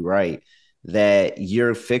didn't do right that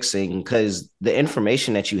you're fixing because the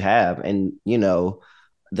information that you have and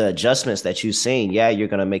the adjustments that you've seen, yeah, you're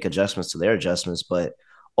gonna make adjustments to their adjustments, but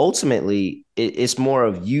ultimately it's more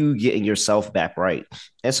of you getting yourself back right.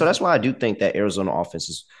 And so that's why I do think that Arizona offense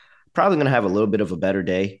is probably going to have a little bit of a better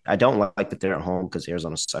day. I don't like that they're at home because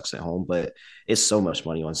Arizona sucks at home, but it's so much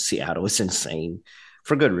money on Seattle. It's insane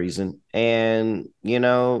for good reason. And,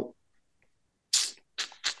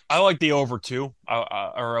 I like the over too,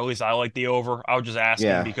 or at least I like the over. I was just asking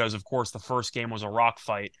yeah, because, of course, the first game was a rock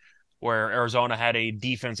fight where Arizona had a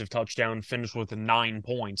defensive touchdown, finished with 9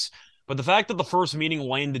 points. But the fact that the first meeting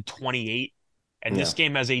landed 28 and yeah. this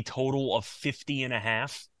game has a total of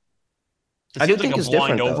 50.5, it I do seems like think a it's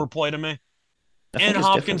blind different, though. overplay to me. I And think it's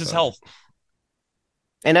Hopkins different, is though. healthy.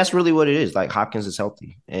 And that's really what it is. Like Hopkins is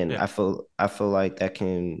healthy, and Yeah. I feel like that's That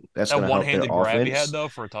going to help their one-handed grab he had, offense. though,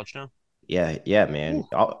 for a touchdown. Yeah, yeah, Ooh. man.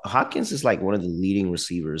 Hopkins is like one of the leading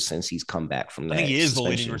receivers since he's come back from I think that he is the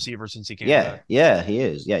leading suspension. receiver since he came Yeah, back. yeah, he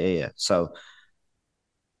is. Yeah, yeah, yeah. So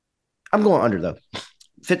I'm going under though.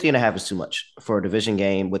 50.5 is too much for a division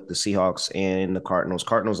game with the Seahawks and the Cardinals.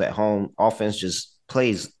 Cardinals at home, offense just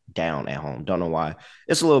plays down at home. Don't know why.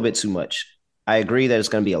 It's a little bit too much. I agree that it's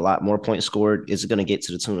going to be a lot more points scored. Is it going to get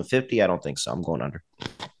to the tune of 50? I don't think so. I'm going under.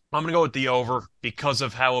 I'm going to go with the over because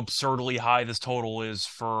of how absurdly high this total is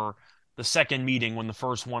for the second meeting when the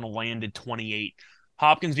first one landed 28.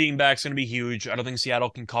 Hopkins being back is going to be huge. I don't think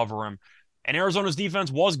Seattle can cover him. And Arizona's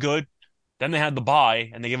defense was good. Then they had the bye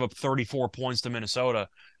and they gave up 34 points to Minnesota.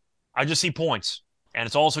 I just see points. And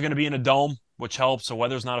it's also going to be in a dome, which helps. So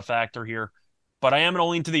weather's not a factor here. But I am going to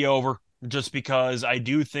lean to the over just because I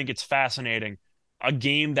do think it's fascinating. A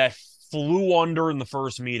game that flew under in the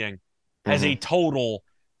first meeting has a Mm-hmm, total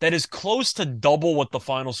that is close to double what the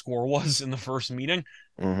final score was in the first meeting.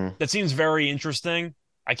 mm-hmm. That seems very interesting.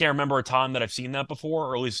 I can't remember a time that I've seen that before,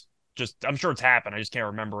 or at least I'm sure it's happened. I just can't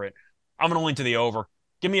remember it. I'm going to lean to the over.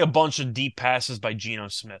 Give me a bunch of deep passes by Geno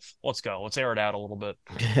Smith. Let's go. Let's air it out a little bit.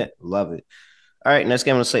 Love it. All right, next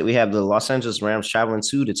game on the slate, we have the Los Angeles Rams traveling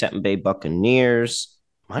to the Tampa Bay Buccaneers.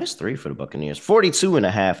 -3 for the Buccaneers.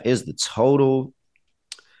 42.5 is the total.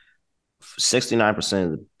 69%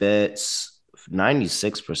 of the bets,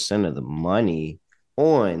 96% of the money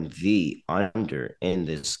on the under in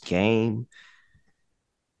this game.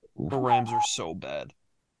 The Rams are so bad.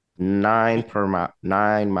 9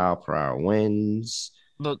 mile per hour winds.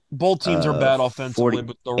 Both teams are bad offensively,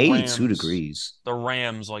 40, but 82 degrees. the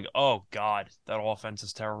Rams, like, oh God, that offense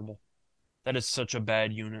is terrible. That is such a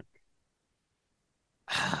bad unit.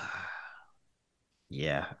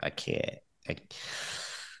 Yeah, I can't.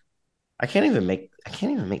 I can't even make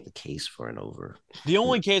the case for an over. The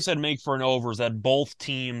only case I'd make for an over is that both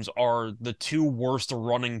teams are the two worst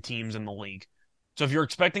running teams in the league. So if you're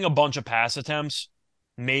expecting a bunch of pass attempts,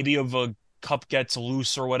 maybe if a cup gets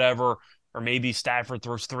loose or whatever, or maybe Stafford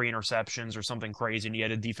throws 3 interceptions or something crazy and you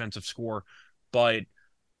had a defensive score. But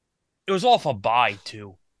it was off a bye,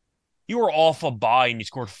 too. You were off a bye and you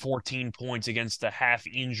scored 14 points against a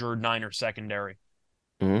half-injured Niner secondary.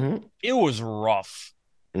 Mm-hmm. It was rough.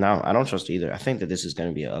 No, I don't trust either. I think that this is going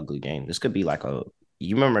to be an ugly game. This could be like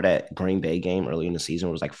you remember that Green Bay game early in the season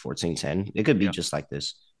was like 14-10? It could be Yeah. just like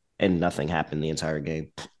this. And nothing happened the entire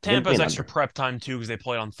game. Give Tampa me has an extra under. prep time, too, because they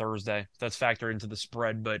played on Thursday. That's factored into the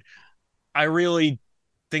spread. But I really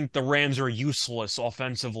think the Rams are useless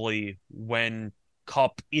offensively when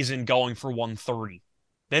Kupp isn't going for 130.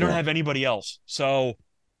 They don't Yeah. have anybody else. So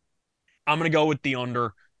I'm going to go with the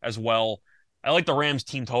under as well. I like the Rams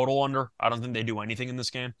team total under. I don't think they do anything in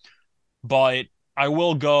this game. But I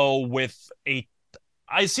will go with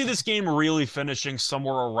I see this game really finishing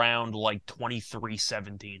somewhere around like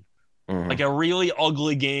 23-17. Like a really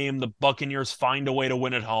ugly game. The Buccaneers find a way to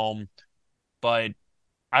win at home, but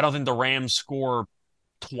I don't think the Rams score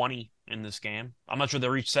 20 in this game. I'm not sure they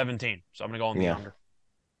reach 17, so I'm going to go on the Yeah. under.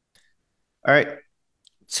 All right.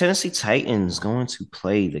 Tennessee Titans going to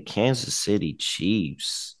play the Kansas City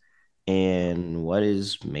Chiefs in what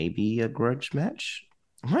is maybe a grudge match.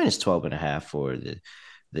 Minus 12 and a half for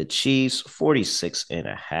the Chiefs. 46 and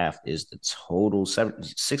a half is the total.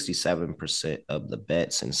 67% of the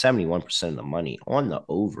bets and 71% of the money on the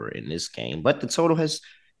over in this game. But the total has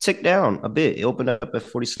ticked down a bit. It opened up at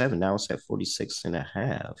 47. Now it's at 46 and a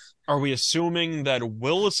half. Are we assuming that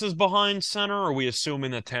Willis is behind center, or are we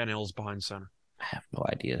assuming that Tannehill's behind center? I have no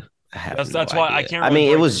idea. That's why I can't I really mean,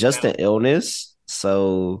 it break was this just down. an illness.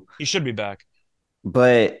 So, He should be back.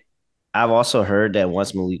 but I've also heard that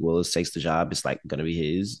once Malik Willis takes the job, it's like going to be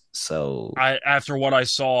his. So, After what I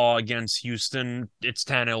saw against Houston, it's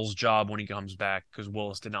Tannehill's job when he comes back because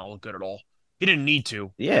Willis did not look good at all. He didn't need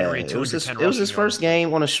to. yeah, Generate it was his 210 rushing first yards.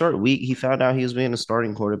 game on a short week. He found out he was being a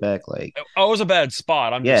starting quarterback. Like, Oh, it was a bad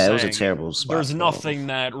spot. I'm yeah, just it was a saying. terrible spot. There's for him. nothing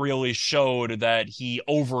that really showed that he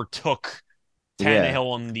overtook Yeah.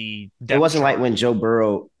 Tannehill on the It depth wasn't like chart. when Joe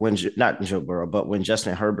Burrow, not Joe Burrow, but when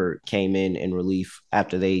Justin Herbert came in relief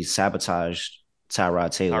after they sabotaged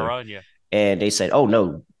Tyrod Taylor, Tyrod, yeah. and they said, "Oh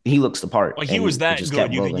no, he looks the part." Like he and was it that just good,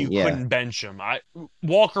 kept you rolling. Yeah, couldn't bench him.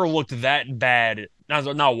 Walker looked that bad.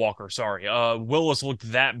 Not Walker, sorry. Willis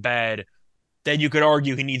looked that bad that you could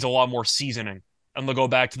argue he needs a lot more seasoning, and they'll go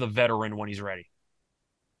back to the veteran when he's ready.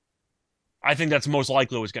 I think that's most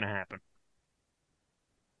likely what's going to happen.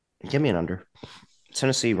 give me an under.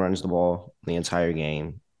 Tennessee runs the ball the entire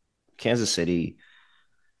game. Kansas City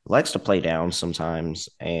likes to play down sometimes,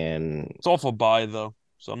 and It's off a bye though,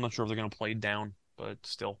 so I'm not sure if they're going to play down, but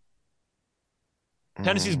still.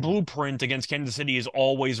 Tennessee's mm, blueprint against Kansas City is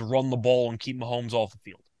always run the ball and keep Mahomes off the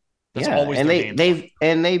field. That's yeah, always and their game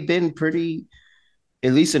plan. they've been pretty,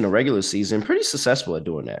 at least in the regular season, pretty successful at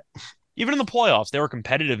doing that. Even in the playoffs, they were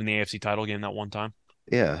competitive in the AFC title game that one time.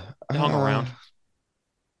 Yeah, They hung around.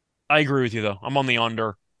 I agree with you though. I'm on the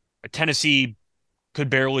under. Tennessee could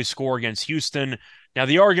barely score against Houston. Now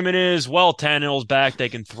the argument is, well, Tannehill's back, they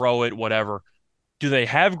can throw it, whatever. Do they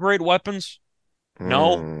have great weapons?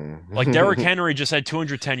 No. Like Derrick Henry just had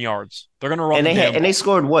 210 yards. They're gonna run and the damn they ball.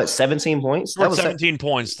 scored what 17 points. Scored 17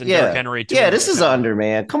 points. Then Derrick Henry. Yeah. This is 210. under,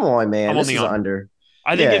 man. Come on, man. I'm on This the is under.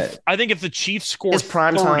 under. I think if the Chiefs score It's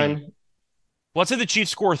prime 30, time. let's say the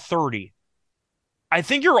Chiefs score 30, I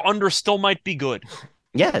think your under still might be good.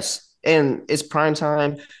 Yes, and it's prime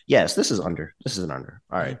time. Yes, this is under. This is an under.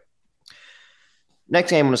 All right. Next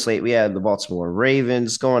game on the slate, we have the Baltimore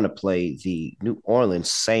Ravens going to play the New Orleans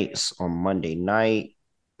Saints on Monday night.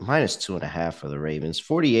 Minus 2.5 for the Ravens.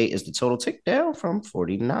 48 is the total, tick down from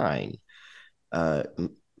 49.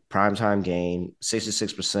 Primetime game.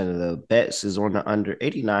 66% of the bets is on the under.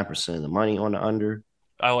 89% of the money on the under.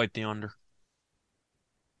 I like the under.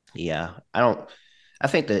 Yeah, I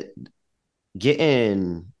think that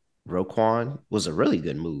getting Roquan was a really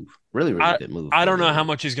good move. Really good move. I don't know how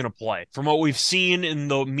much he's going to play. From what we've seen in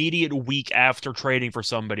the immediate week after trading for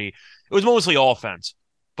somebody, it was mostly offense.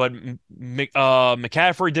 But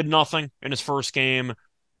McCaffrey did nothing in his first game.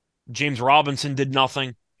 James Robinson did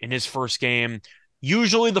nothing in his first game.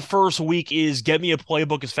 Usually the first week is get me a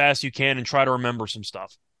playbook as fast as you can and try to remember some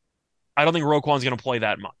stuff. I don't think Roquan's going to play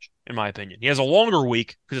that much, in my opinion. He has a longer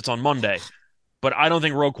week because it's on Monday, but I don't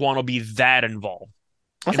think Roquan will be that involved.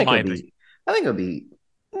 I think it'll be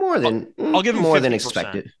more than I'll give him more 50%. than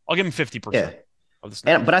expected. I'll give him 50%. Yeah. Of the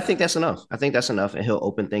snap. But I think that's enough. And he'll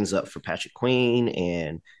open things up for Patrick Queen,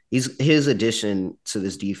 and his addition to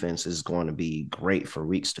this defense is going to be great for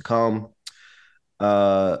weeks to come.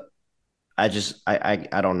 I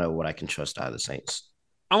don't know what I can trust out of the Saints.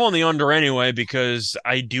 I'm on the under anyway because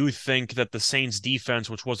I do think that the Saints defense,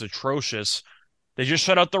 which was atrocious, they just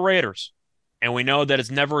shut out the Raiders. And we know that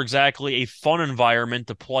it's never exactly a fun environment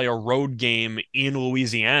to play a road game in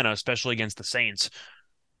Louisiana, especially against the Saints.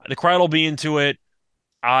 The crowd will be into it.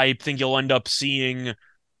 I think you'll end up seeing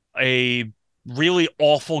a really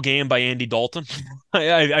awful game by Andy Dalton.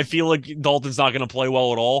 I feel like Dalton's not going to play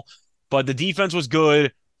well at all, but the defense was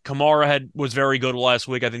good. Kamara was very good last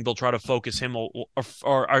week. I think they'll try to focus him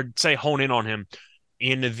or I'd say hone in on him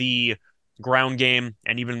in the ground game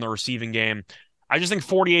and even in the receiving game. I just think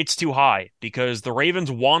 48's too high because the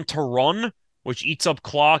Ravens want to run, which eats up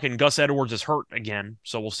clock, and Gus Edwards is hurt again,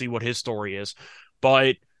 so we'll see what his story is.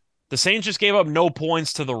 But the Saints just gave up no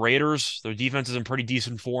points to the Raiders. Their defense is in pretty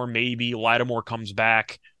decent form. Maybe Lattimore comes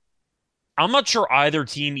back. I'm not sure either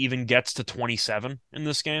team even gets to 27 in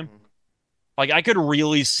this game. Like, I could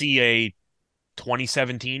really see a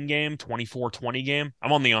 2017 game, 24-20 game.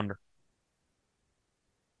 I'm on the under.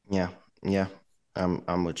 Yeah, yeah.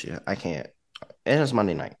 I'm with you. I can't. And it's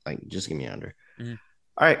Monday night. Like, just give me under. Mhm.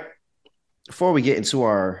 All right. Before we get into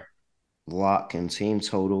our lock and team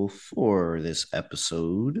total for this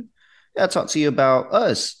episode, I gotta talk to you about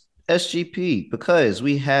us, SGP, because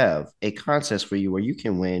we have a contest for you where you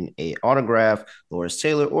can win a autograph Lawrence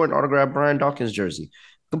Taylor or an autograph Brian Dawkins jersey.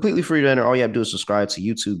 Completely free to enter. All you have to do is subscribe to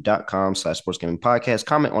youtube.com/sportsgamingpodcast.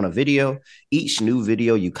 Comment on a video. Each new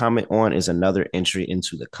video you comment on is another entry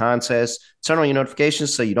into the contest. Turn on your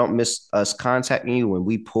notifications so you don't miss us contacting you when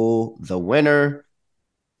we pull the winner.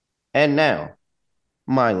 And now,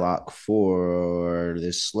 my lock for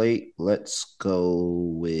this slate. Let's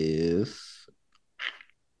go with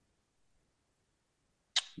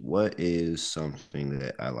what is something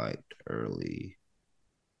that I liked early.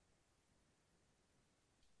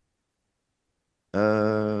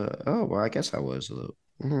 Well, I guess I was a little.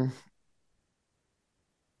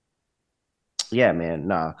 Yeah, man.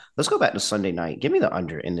 Nah, let's go back to Sunday night. Give me the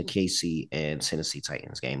under in the KC and Tennessee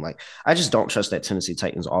Titans game. Like, I just don't trust that Tennessee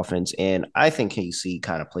Titans offense, and I think KC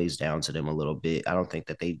kind of plays down to them a little bit. I don't think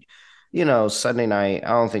that they, Sunday night. I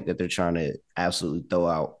don't think that they're trying to absolutely throw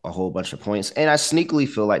out a whole bunch of points. And I sneakily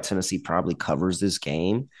feel like Tennessee probably covers this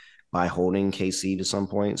game by holding KC to some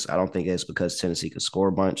points. I don't think it's because Tennessee could score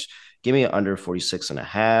a bunch. Give me an under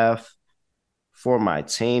 46.5 for my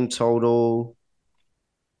team total.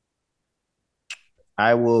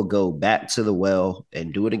 I will go back to the well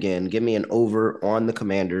and do it again. Give me an over on the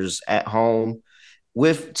Commanders at home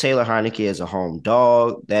with Taylor Heinicke as a home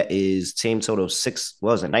dog. That is team total of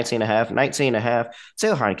 19.5. 19.5.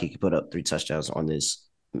 Taylor Heinicke can put up 3 touchdowns on this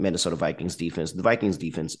Minnesota Vikings defense. The Vikings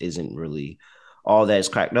defense isn't really all that it's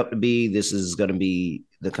cracked up to be. This is going to be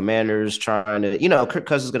the Commanders trying to, Kirk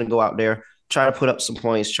Cousins is going to go out there, try to put up some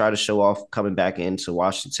points, try to show off coming back into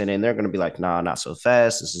Washington. And they're going to be like, nah, not so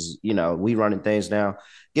fast. This is, we running things now.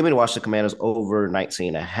 Give me the Washington Commanders over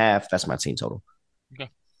 19.5. That's my team total. Okay.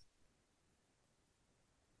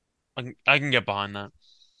 I can get behind that.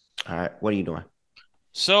 All right. What are you doing?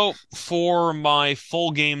 So for my full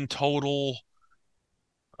game total,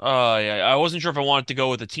 yeah, I wasn't sure if I wanted to go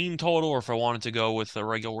with a team total or if I wanted to go with a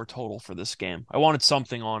regular total for this game. I wanted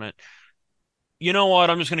something on it. You know what?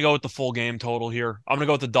 I'm just going to go with the full game total here. I'm going to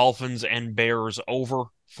go with the Dolphins and Bears over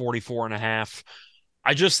 44.5.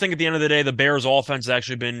 I just think at the end of the day, the Bears offense has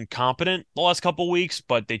actually been competent the last couple of weeks,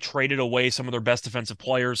 but they traded away some of their best defensive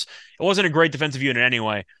players. It wasn't a great defensive unit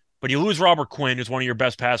anyway, but you lose Robert Quinn, who's one of your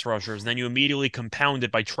best pass rushers, and then you immediately compound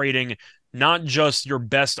it by trading not just your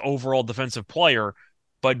best overall defensive player,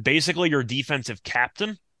 but basically your defensive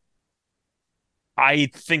captain. I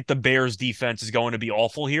think the Bears defense is going to be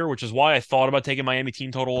awful here, which is why I thought about taking Miami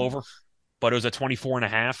team total over, but it was at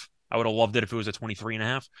 24.5. I would have loved it if it was at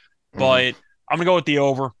 23.5. But I'm going to go with the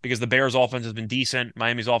over because the Bears offense has been decent.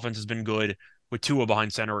 Miami's offense has been good with Tua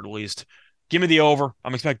behind center at least. Give me the over.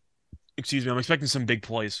 I'm expecting some big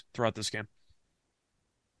plays throughout this game.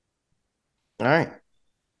 All right.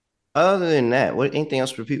 Other than that, anything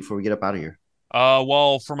else to repeat before we get up out of here?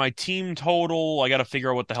 Well, for my team total, I got to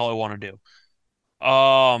figure out what the hell I want to do.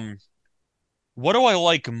 What do I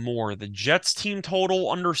like more? The Jets team total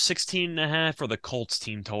under 16.5 or the Colts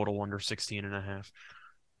team total under 16.5?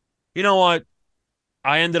 You know what?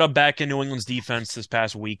 I ended up back in New England's defense this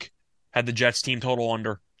past week. Had the Jets team total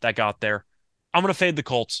under. That got there. I'm going to fade the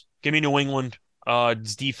Colts. Give me New England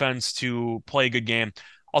defense to play a good game.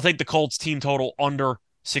 I'll take the Colts team total under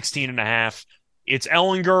 16.5. It's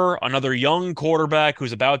Ehlinger, another young quarterback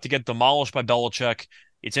who's about to get demolished by Belichick.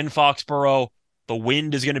 It's in Foxborough. The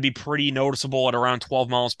wind is going to be pretty noticeable at around 12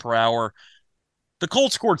 miles per hour. The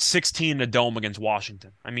Colts scored 16 in a dome against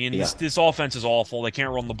Washington. I mean, this offense is awful. They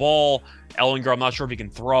can't run the ball. Ehlinger, I'm not sure if he can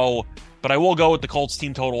throw, but I will go with the Colts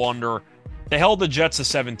team total under. They held the Jets to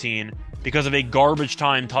 17 because of a garbage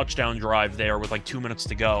time touchdown drive there with like 2 minutes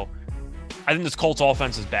to go. I think this Colts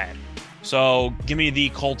offense is bad. So give me the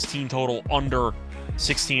Colts team total under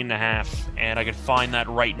 16.5, and I can find that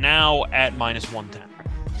right now at -110.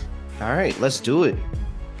 All right, let's do it.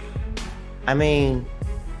 I mean,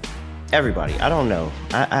 everybody, I don't know.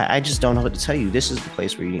 I just don't know what to tell you. This is the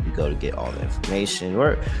place where you need to go to get all the information.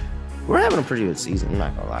 We're having a pretty good season. I'm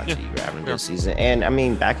not gonna lie to you. We're having a good season, and I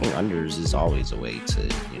mean, backing unders is always a way to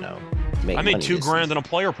make. I made $2,000 in a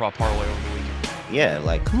player prop parlay over the weekend. Yeah,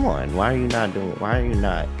 like, come on. Why are you not?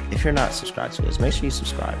 If you're not subscribed to us, make sure you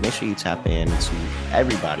subscribe. Make sure you tap into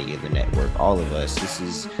everybody in the network, all of us. This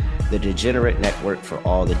is the Degenerate Network for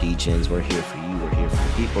all the DGens. We're here for you. We're here for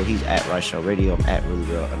the people. He's at Rice Show Radio. I'm at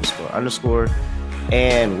ReallyReal __.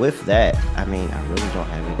 And with that, I mean, I really don't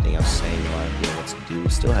have anything else to say. No idea what to do.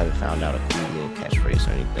 Still haven't found out a cool little catchphrase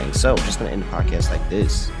or anything. So, just going to end the podcast like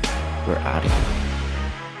this. We're out of here.